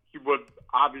 and he would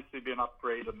obviously be an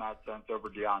upgrade in that sense over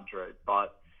DeAndre.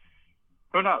 But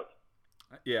Who knows?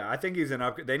 Yeah, I think he's an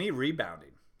upgrade. They need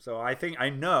rebounding. So I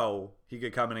know he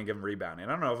could come in and give them rebounding. I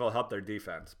don't know if it'll help their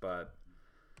defense, but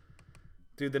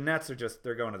dude, the Nets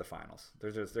they're going to the finals.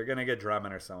 They're going to get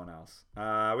Drummond or someone else.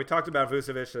 We talked about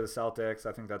Vucevic to the Celtics.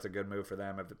 I think that's a good move for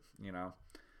them.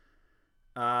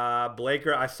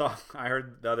 I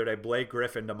heard the other day Blake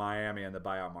Griffin to Miami in the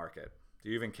buyout market. Do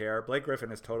you even care? Blake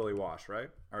Griffin is totally washed, right?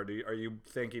 Or are you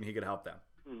thinking he could help them?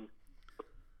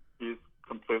 He's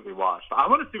completely washed. I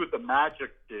want to see what the Magic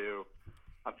do.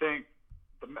 I think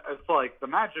it's like the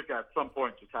Magic at some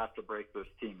point just have to break this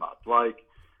team up. Like,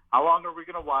 how long are we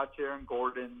going to watch Aaron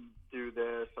Gordon do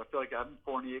this? I feel like Evan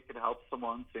Fournier could help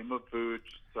someone. Same with Vooch.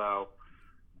 So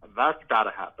that's got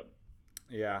to happen.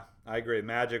 Yeah, I agree.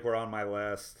 Magic were on my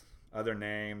list. Other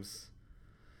names.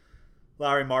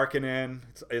 Lauri Markkanen.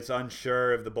 It's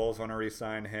unsure if the Bulls want to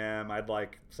re-sign him. I'd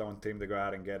like some team to go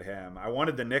out and get him. I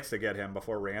wanted the Knicks to get him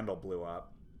before Randall blew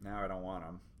up. Now I don't want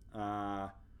him. I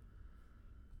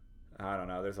don't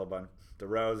know. There's a bunch.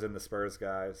 DeRozan, the Spurs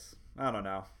guys. I don't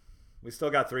know. We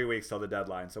still got 3 weeks till the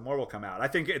deadline, so more will come out. I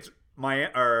think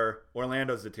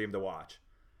Orlando's the team to watch.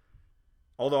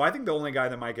 Although I think the only guy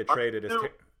that might get traded is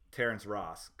Terrence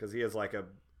Ross, because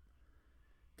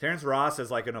Terrence Ross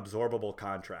is like an absorbable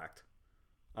contract,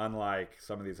 unlike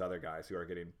some of these other guys who are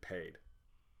getting paid.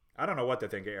 I don't know what to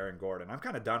think of Aaron Gordon. I'm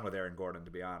kind of done with Aaron Gordon,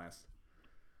 to be honest.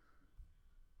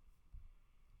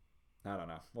 I don't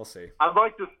know. We'll see. I'd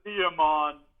like to see him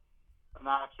on an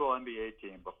actual NBA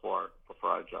team before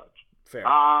I judge. Fair.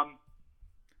 All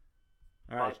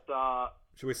right. But,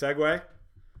 should we segue?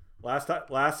 Last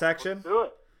section? Let's do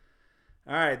it.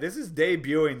 All right. This is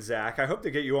debuting, Zach. I hope to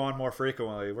get you on more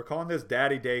frequently. We're calling this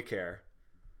Daddy Daycare.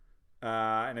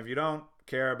 And if you don't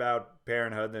care about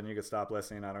parenthood, then you can stop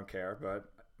listening. I don't care. But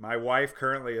my wife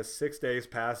currently is 6 days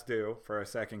past due for a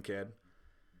second kid,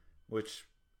 which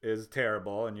is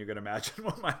terrible, and you can imagine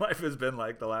what my life has been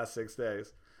like the last 6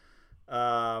 days.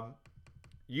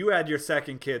 You had your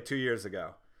second kid 2 years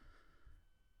ago.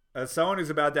 As someone who's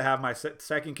about to have my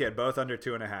second kid, both under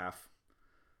 2.5,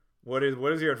 what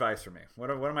is your advice for me?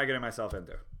 What am I getting myself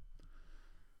into?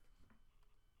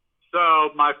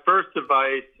 So my first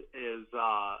advice is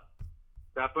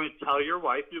definitely tell your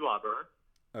wife you love her.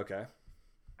 Okay.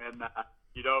 And that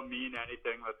you don't mean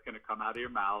anything that's going to come out of your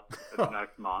mouth in the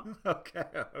next month.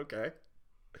 Okay.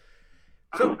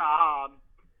 So, I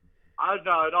don't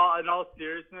know. In all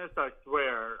seriousness, I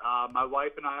swear, my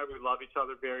wife and I, we love each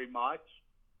other very much.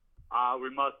 We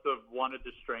must have wanted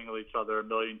to strangle each other a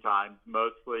million times,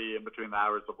 mostly in between the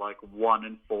hours of like 1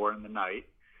 and 4 in the night,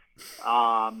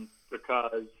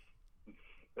 because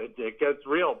it gets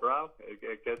real, bro.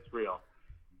 It gets real.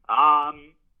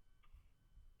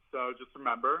 So just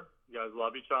remember, you guys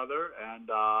love each other, and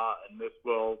this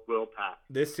will pass.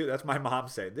 This too, that's my mom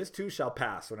saying. This too shall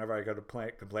pass. Whenever I go to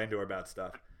complain to her about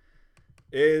stuff,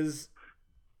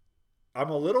 I'm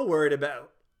a little worried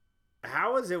about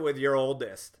how is it with your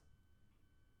oldest.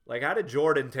 Like, how did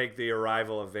Jordan take the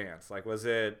arrival of Vance? Like, was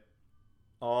it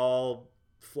all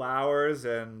flowers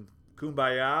and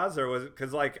kumbayas, or was it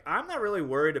because like I'm not really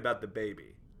worried about the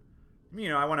baby. You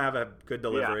know, I want to have a good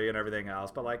delivery and everything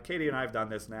else. But, like, Katie and I have done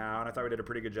this now, and I thought we did a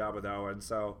pretty good job with Owen.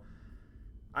 So,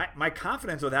 my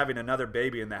confidence with having another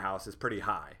baby in the house is pretty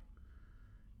high.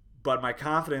 But my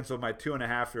confidence with my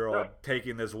 2.5-year-old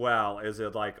taking this well is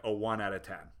at, like, a 1 out of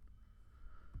 10.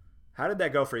 How did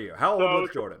that go for you? How old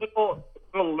was Jordan? It's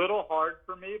a little hard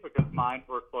for me because mine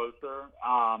were closer.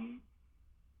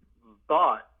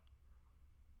 But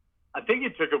I think he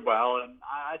took it well, and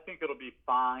I think it'll be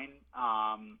fine.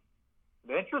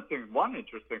 One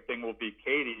interesting thing will be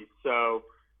Katie. So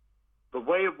the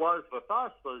way it was with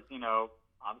us was, you know,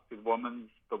 obviously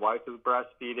the wife is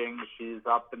breastfeeding. She's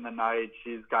up in the night.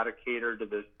 She's got to cater to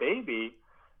this baby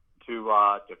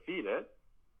to feed it.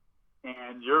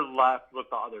 And you're left with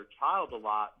the other child a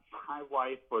lot. My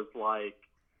wife was like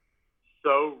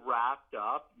so wrapped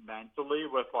up mentally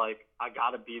with like, I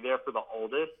got to be there for the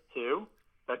oldest too,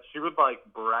 that she would like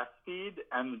breastfeed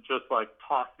and just like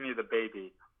toss me the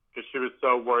baby because she was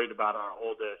so worried about our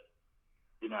oldest,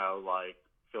 you know, like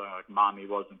feeling like mommy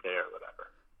wasn't there or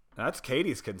whatever. That's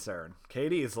Katie's concern.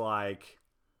 Katie is like,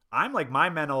 I'm like, my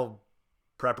mental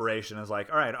preparation is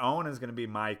like, all right, Owen is going to be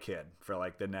my kid for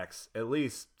like the next at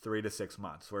least 3 to 6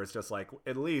 months, where it's just like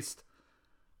at least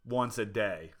once a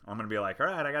day I'm going to be like, all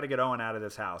right, I got to get Owen out of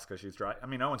this house because she's dry. I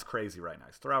mean, Owen's crazy right now.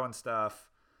 He's throwing stuff,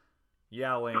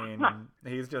 yelling.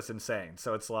 He's just insane.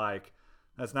 So it's like,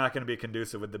 that's not going to be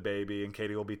conducive with the baby, and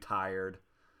Katie will be tired.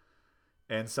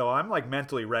 And so I'm like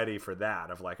mentally ready for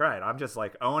that of like, all right, I'm just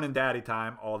like Owen and daddy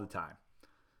time all the time.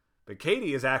 But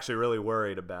Katie is actually really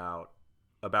worried about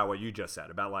about what you just said,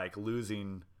 about like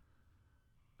losing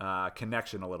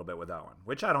connection a little bit with Owen,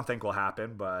 which I don't think will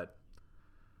happen, but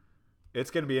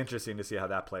it's going to be interesting to see how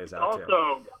that plays out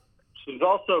too. She's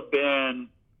also been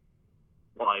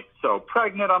like so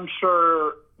pregnant, I'm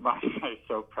sure. When I say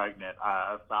so pregnant,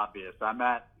 it's obvious. I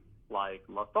meant like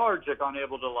lethargic,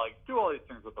 unable to like do all these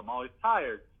things with them, always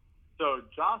tired. So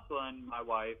Jocelyn, my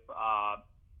wife,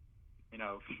 you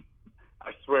know,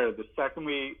 I swear, the second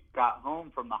we got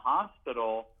home from the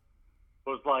hospital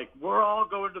was like, we're all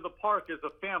going to the park as a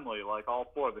family, like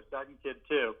all four, the second kid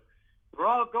too. We're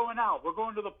all going out. We're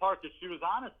going to the park. And she was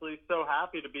honestly so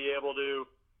happy to be able to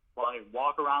like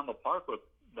walk around the park with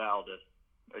the eldest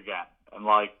again and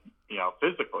like, you know,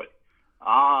 physically.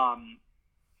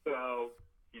 So,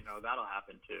 you know, that'll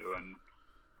happen too. And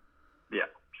yeah,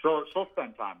 she'll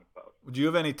spend time with both. Do you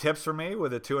have any tips for me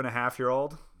with a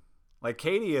 2.5-year-old? Like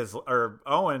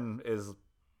Owen is,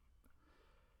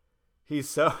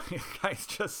 he's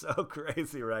just so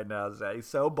crazy right now, Zach. He's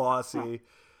so bossy.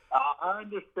 I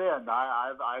understand.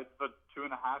 I have a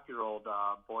 2.5-year-old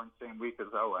born same week as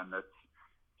Owen. It's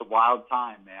a wild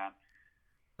time, man.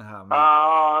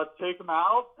 Take him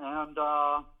out, and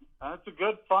it's a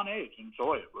good, fun age.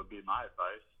 Enjoy it would be my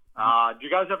advice. Do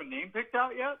you guys have a name picked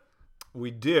out yet? We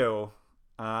do.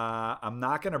 I'm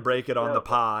not going to break it on the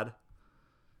pod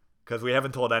because we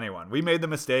haven't told anyone. We made the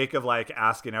mistake of like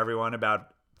asking everyone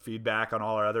about feedback on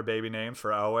all our other baby names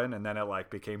for Owen, and then it like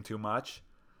became too much.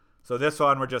 So this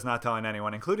one, we're just not telling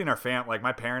anyone, including our fam. Like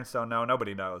my parents don't know.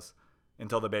 Nobody knows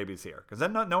until the baby's here. Because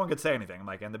then no one could say anything. I'm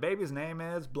like, and the baby's name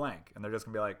is blank. And they're just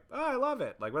going to be like, oh, I love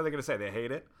it. Like, what are they going to say? They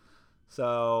hate it.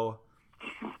 So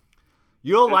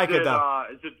you'll like it, though.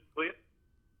 Is it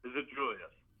Julius?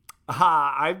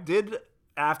 I did,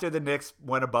 after the Knicks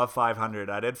went above 500,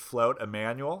 I did float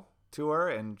Emmanuel to her,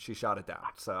 and she shot it down.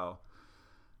 So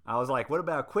I was like, what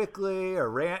about Quickly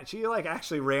or she like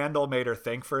actually Randall made her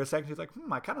think for a second. She's like,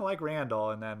 I kind of like Randall.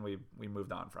 And then we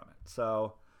moved on from it.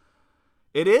 So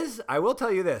it is, I will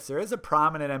tell you this, there is a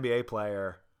prominent NBA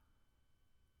player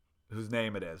whose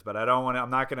name it is, but I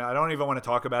don't even want to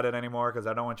talk about it anymore because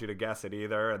I don't want you to guess it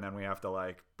either. And then we have to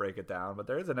like break it down. But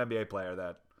there is an NBA player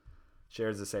that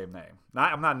shares the same name.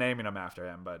 I'm not naming him after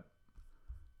him, but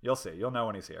you'll see. You'll know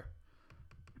when he's here.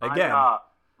 Again.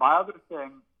 My other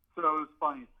thing, so it was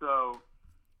funny. So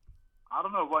I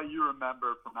don't know what you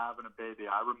remember from having a baby.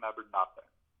 I remember nothing.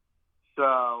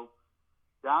 So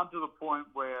down to the point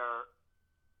where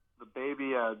the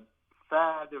baby had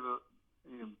fed, it was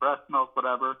breast milk,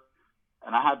 whatever,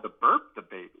 and I had to burp the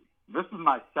baby. This is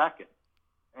my second.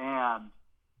 And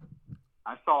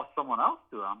I saw someone else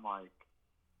do it. I'm like,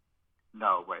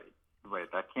 no, wait,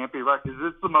 that can't be right. Because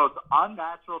it's the most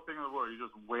unnatural thing in the world. You're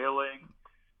just wailing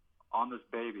on this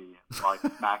baby, like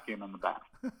smacking him in the back.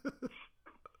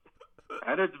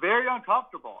 And it's very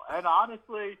uncomfortable. And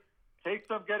honestly, takes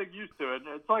some getting used to it.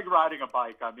 It's like riding a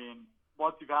bike. I mean,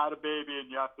 once you've had a baby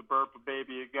and you have to burp a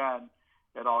baby again,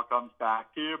 it all comes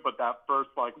back to you. But that first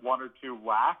like one or two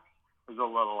whacks is a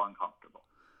little uncomfortable.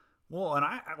 Well, and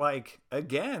I like,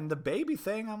 again, the baby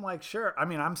thing, I'm like, sure. I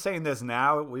mean, I'm saying this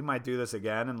now. We might do this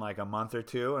again in like a month or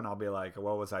two, and I'll be like,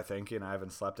 what was I thinking? I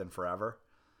haven't slept in forever.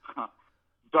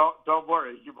 Don't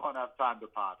worry. You won't have time to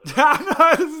pod it.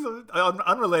 On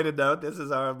unrelated note, this is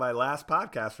my last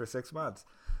podcast for 6 months.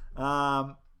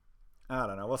 I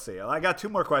don't know. We'll see. I got 2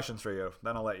 more questions for you.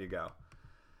 Then I'll let you go.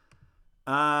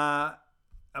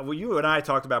 Well, you and I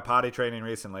talked about potty training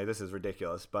recently. This is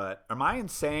ridiculous, but am I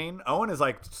insane? Owen is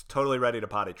like totally ready to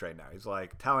potty train now. He's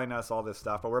like telling us all this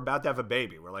stuff, but we're about to have a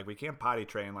baby. We're like, we can't potty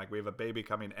train. Like we have a baby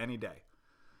coming any day.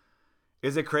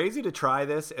 Is it crazy to try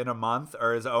this in a month,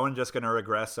 or is Owen just going to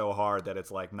regress so hard that it's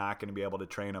like not going to be able to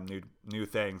train him new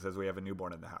things as we have a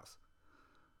newborn in the house?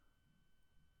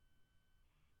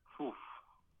 Oof.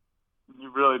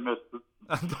 You really missed it.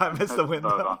 I missed the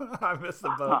window. I missed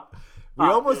the boat. We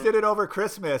almost did it over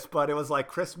Christmas, but it was like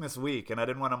Christmas week, and I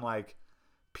didn't want him like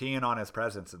peeing on his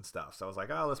presents and stuff. So I was like,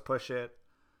 oh, let's push it.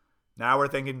 Now we're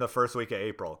thinking the first week of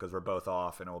April because we're both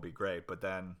off, and it will be great. But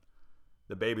then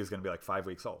the baby's going to be like 5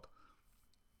 weeks old.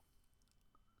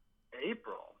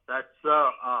 April. That's so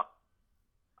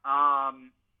I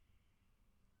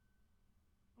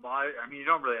mean, you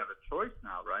don't really have a choice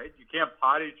now, right? You can't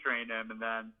potty train him and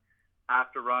then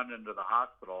have to run into the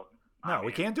hospital. No,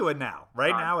 we can't do it now.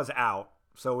 Right now is out.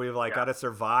 So we've like got to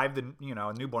survive the,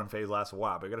 newborn phase lasts a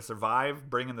while. But we got to survive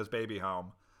bringing this baby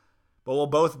home. But we'll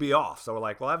both be off. So we're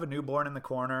like, we'll have a newborn in the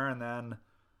corner, and then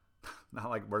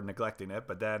not like we're neglecting it,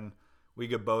 but then we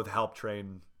could both help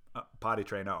potty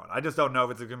train Owen. I just don't know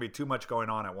if it's going to be too much going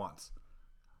on at once.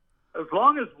 As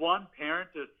long as one parent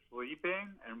is sleeping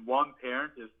and one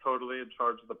parent is totally in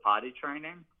charge of the potty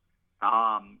training,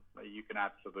 you can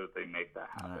absolutely make that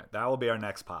happen. All right, that will be our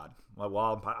next pod.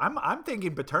 Well, I'm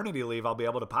thinking paternity leave. I'll be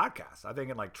able to podcast. I'm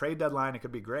thinking like trade deadline. It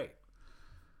could be great.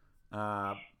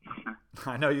 I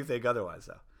know you think otherwise,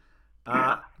 though.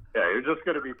 Yeah, you're just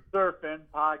going to be surfing,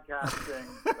 podcasting.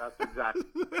 That's exactly.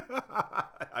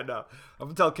 I know. I'm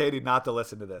gonna tell Katie not to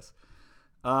listen to this.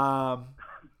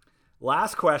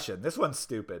 Last question. This one's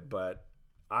stupid, but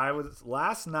I was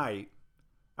last night.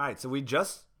 All right, so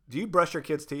do you brush your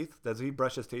kid's teeth? Does he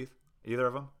brush his teeth? Either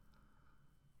of them?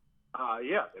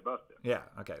 Yeah, they both do. Yeah.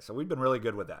 Okay. So we've been really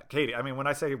good with that. Katie, I mean, when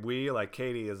I say we, like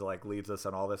Katie is like leads us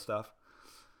on all this stuff.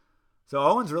 So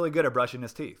Owen's really good at brushing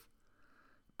his teeth,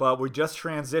 but we just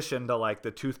transitioned to like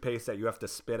the toothpaste that you have to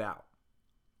spit out.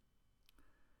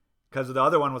 Because the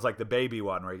other one was like the baby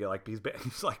one where you get like he's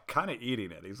like kind of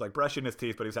eating it. He's like brushing his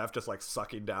teeth, but he's half just like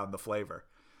sucking down the flavor.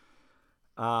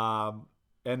 And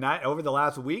that over the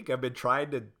last week, I've been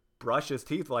trying to brush his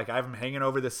teeth. Like I have him hanging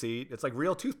over the seat. It's like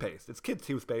real toothpaste. It's kid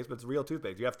toothpaste, but it's real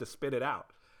toothpaste. You have to spit it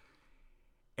out.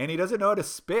 And he doesn't know how to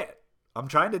spit. I'm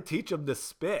trying to teach him to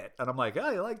spit. And I'm like,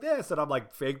 oh, you like this? And I'm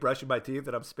like fake brushing my teeth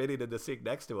and I'm spitting in the sink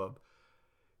next to him.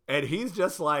 And he's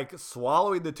just like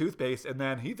swallowing the toothpaste. And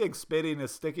then he thinks spitting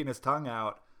is sticking his tongue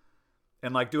out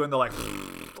and like doing the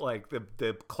like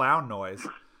the clown noise.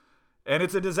 And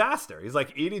it's a disaster. He's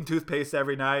like eating toothpaste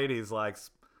every night. He's like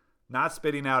not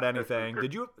spitting out anything.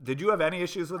 Did you have any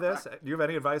issues with this? Do you have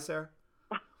any advice there?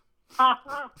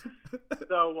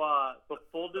 So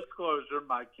full disclosure,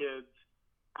 my kids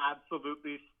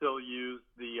absolutely still use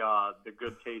the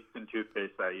good taste in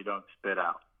toothpaste that you don't spit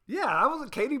out. Yeah,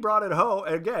 Katie brought it home.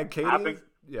 Again, Katie.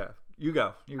 You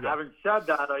go. Having said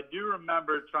that, I do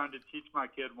remember trying to teach my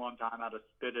kid one time how to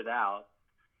spit it out.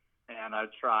 And I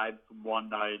tried one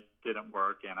night, didn't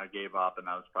work, and I gave up, and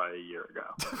that was probably a year ago.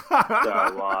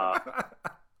 So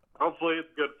hopefully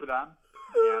it's good for them.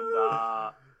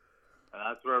 And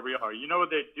that's where we are. You know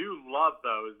what they do love,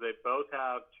 though, is they both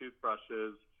have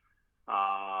toothbrushes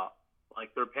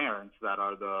like their parents that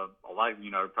are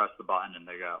press the button and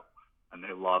they go. And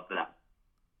they love that.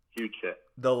 Huge hit.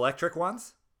 The electric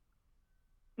ones?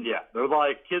 Yeah. They're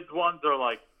like, kids' ones are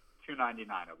like $2.99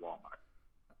 at Walmart.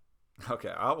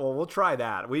 Okay, well, we'll try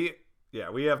that. We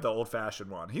have the old-fashioned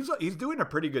one. He's doing a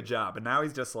pretty good job, and now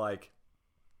he's just like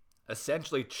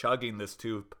essentially chugging this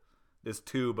tube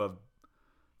of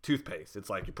toothpaste. It's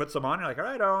like you put some on, you're like, all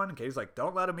right, Owen. And Katie's like,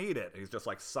 don't let him eat it. He's just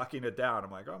like sucking it down.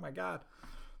 I'm like, oh my god.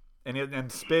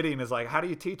 And spitting is like, how do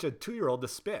you teach a 2-year-old to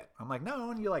spit? I'm like,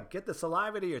 no, and you like get the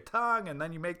saliva to your tongue, and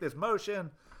then you make this motion.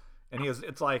 And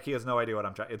it's like he has no idea what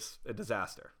I'm trying. It's a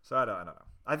disaster. So I don't know.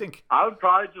 I think I would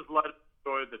probably just let it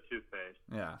enjoy the toothpaste.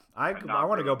 Yeah, I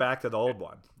want to go back to the old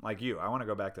one, like you. I want to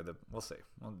go back to the. We'll see.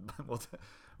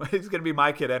 He's gonna be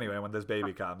my kid anyway when this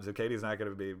baby comes. So Katie's not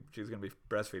gonna be. She's gonna be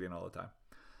breastfeeding all the time.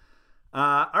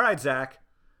 All right, Zach.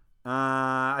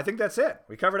 I think that's it.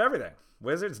 We covered everything.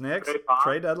 Wizards, Knicks,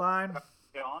 trade deadline.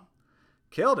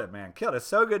 Killed it, man. Killed it. It's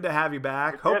so good to have you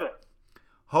back.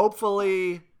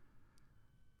 Hopefully,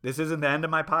 this isn't the end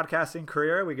of my podcasting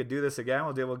career. We could do this again.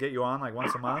 We'll get you on like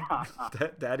once a month.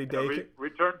 Daddy Day. We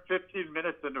turned 15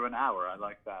 minutes into an hour. I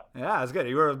like that. Yeah, it's good.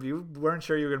 You weren't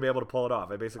sure you were going to be able to pull it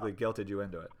off. I basically guilted you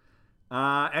into it.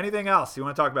 Anything else you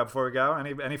want to talk about before we go?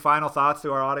 Any final thoughts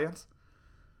to our audience?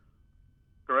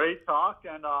 Great talk,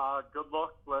 and good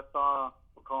luck with,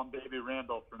 we'll call him Baby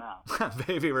Randall for now.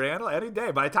 Baby Randall? Any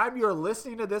day. By the time you're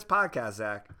listening to this podcast,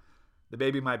 Zach, the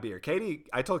baby might be here. Katie,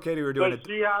 I told Katie we were doing it. Does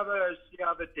she have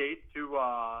a date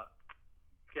to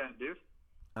get induced?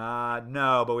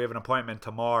 No, but we have an appointment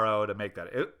tomorrow to make that.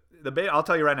 I'll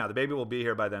tell you right now, the baby will be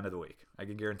here by the end of the week. I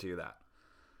can guarantee you that.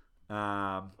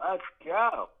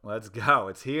 Let's go.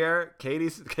 It's here.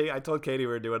 I told Katie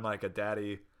we were doing like a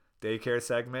daddy daycare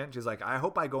segment. She's like, I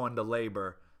hope I go into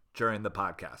labor during the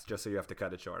podcast, just so you have to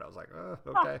cut it short. I was like, oh,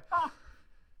 okay.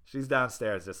 She's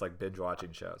downstairs just like binge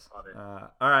watching shows.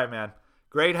 All right, man.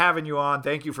 Great having you on.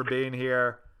 Thank you for being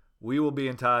here. We will be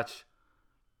in touch.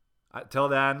 Till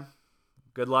then,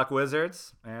 good luck,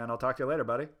 Wizards, and I'll talk to you later,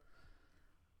 buddy.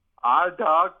 All right,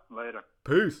 dog. Later.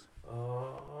 Peace.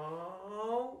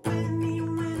 Oh, when he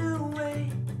went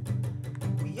away,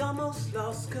 we almost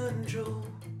lost control.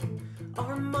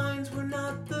 Our minds were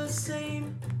not the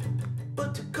same,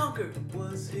 but to conquer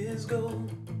was his goal.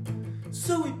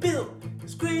 So we built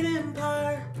this great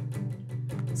empire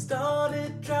and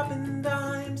started dropping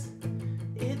dimes.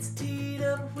 It's teed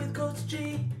up with Coach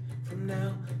G from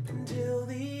now until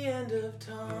the end of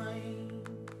time.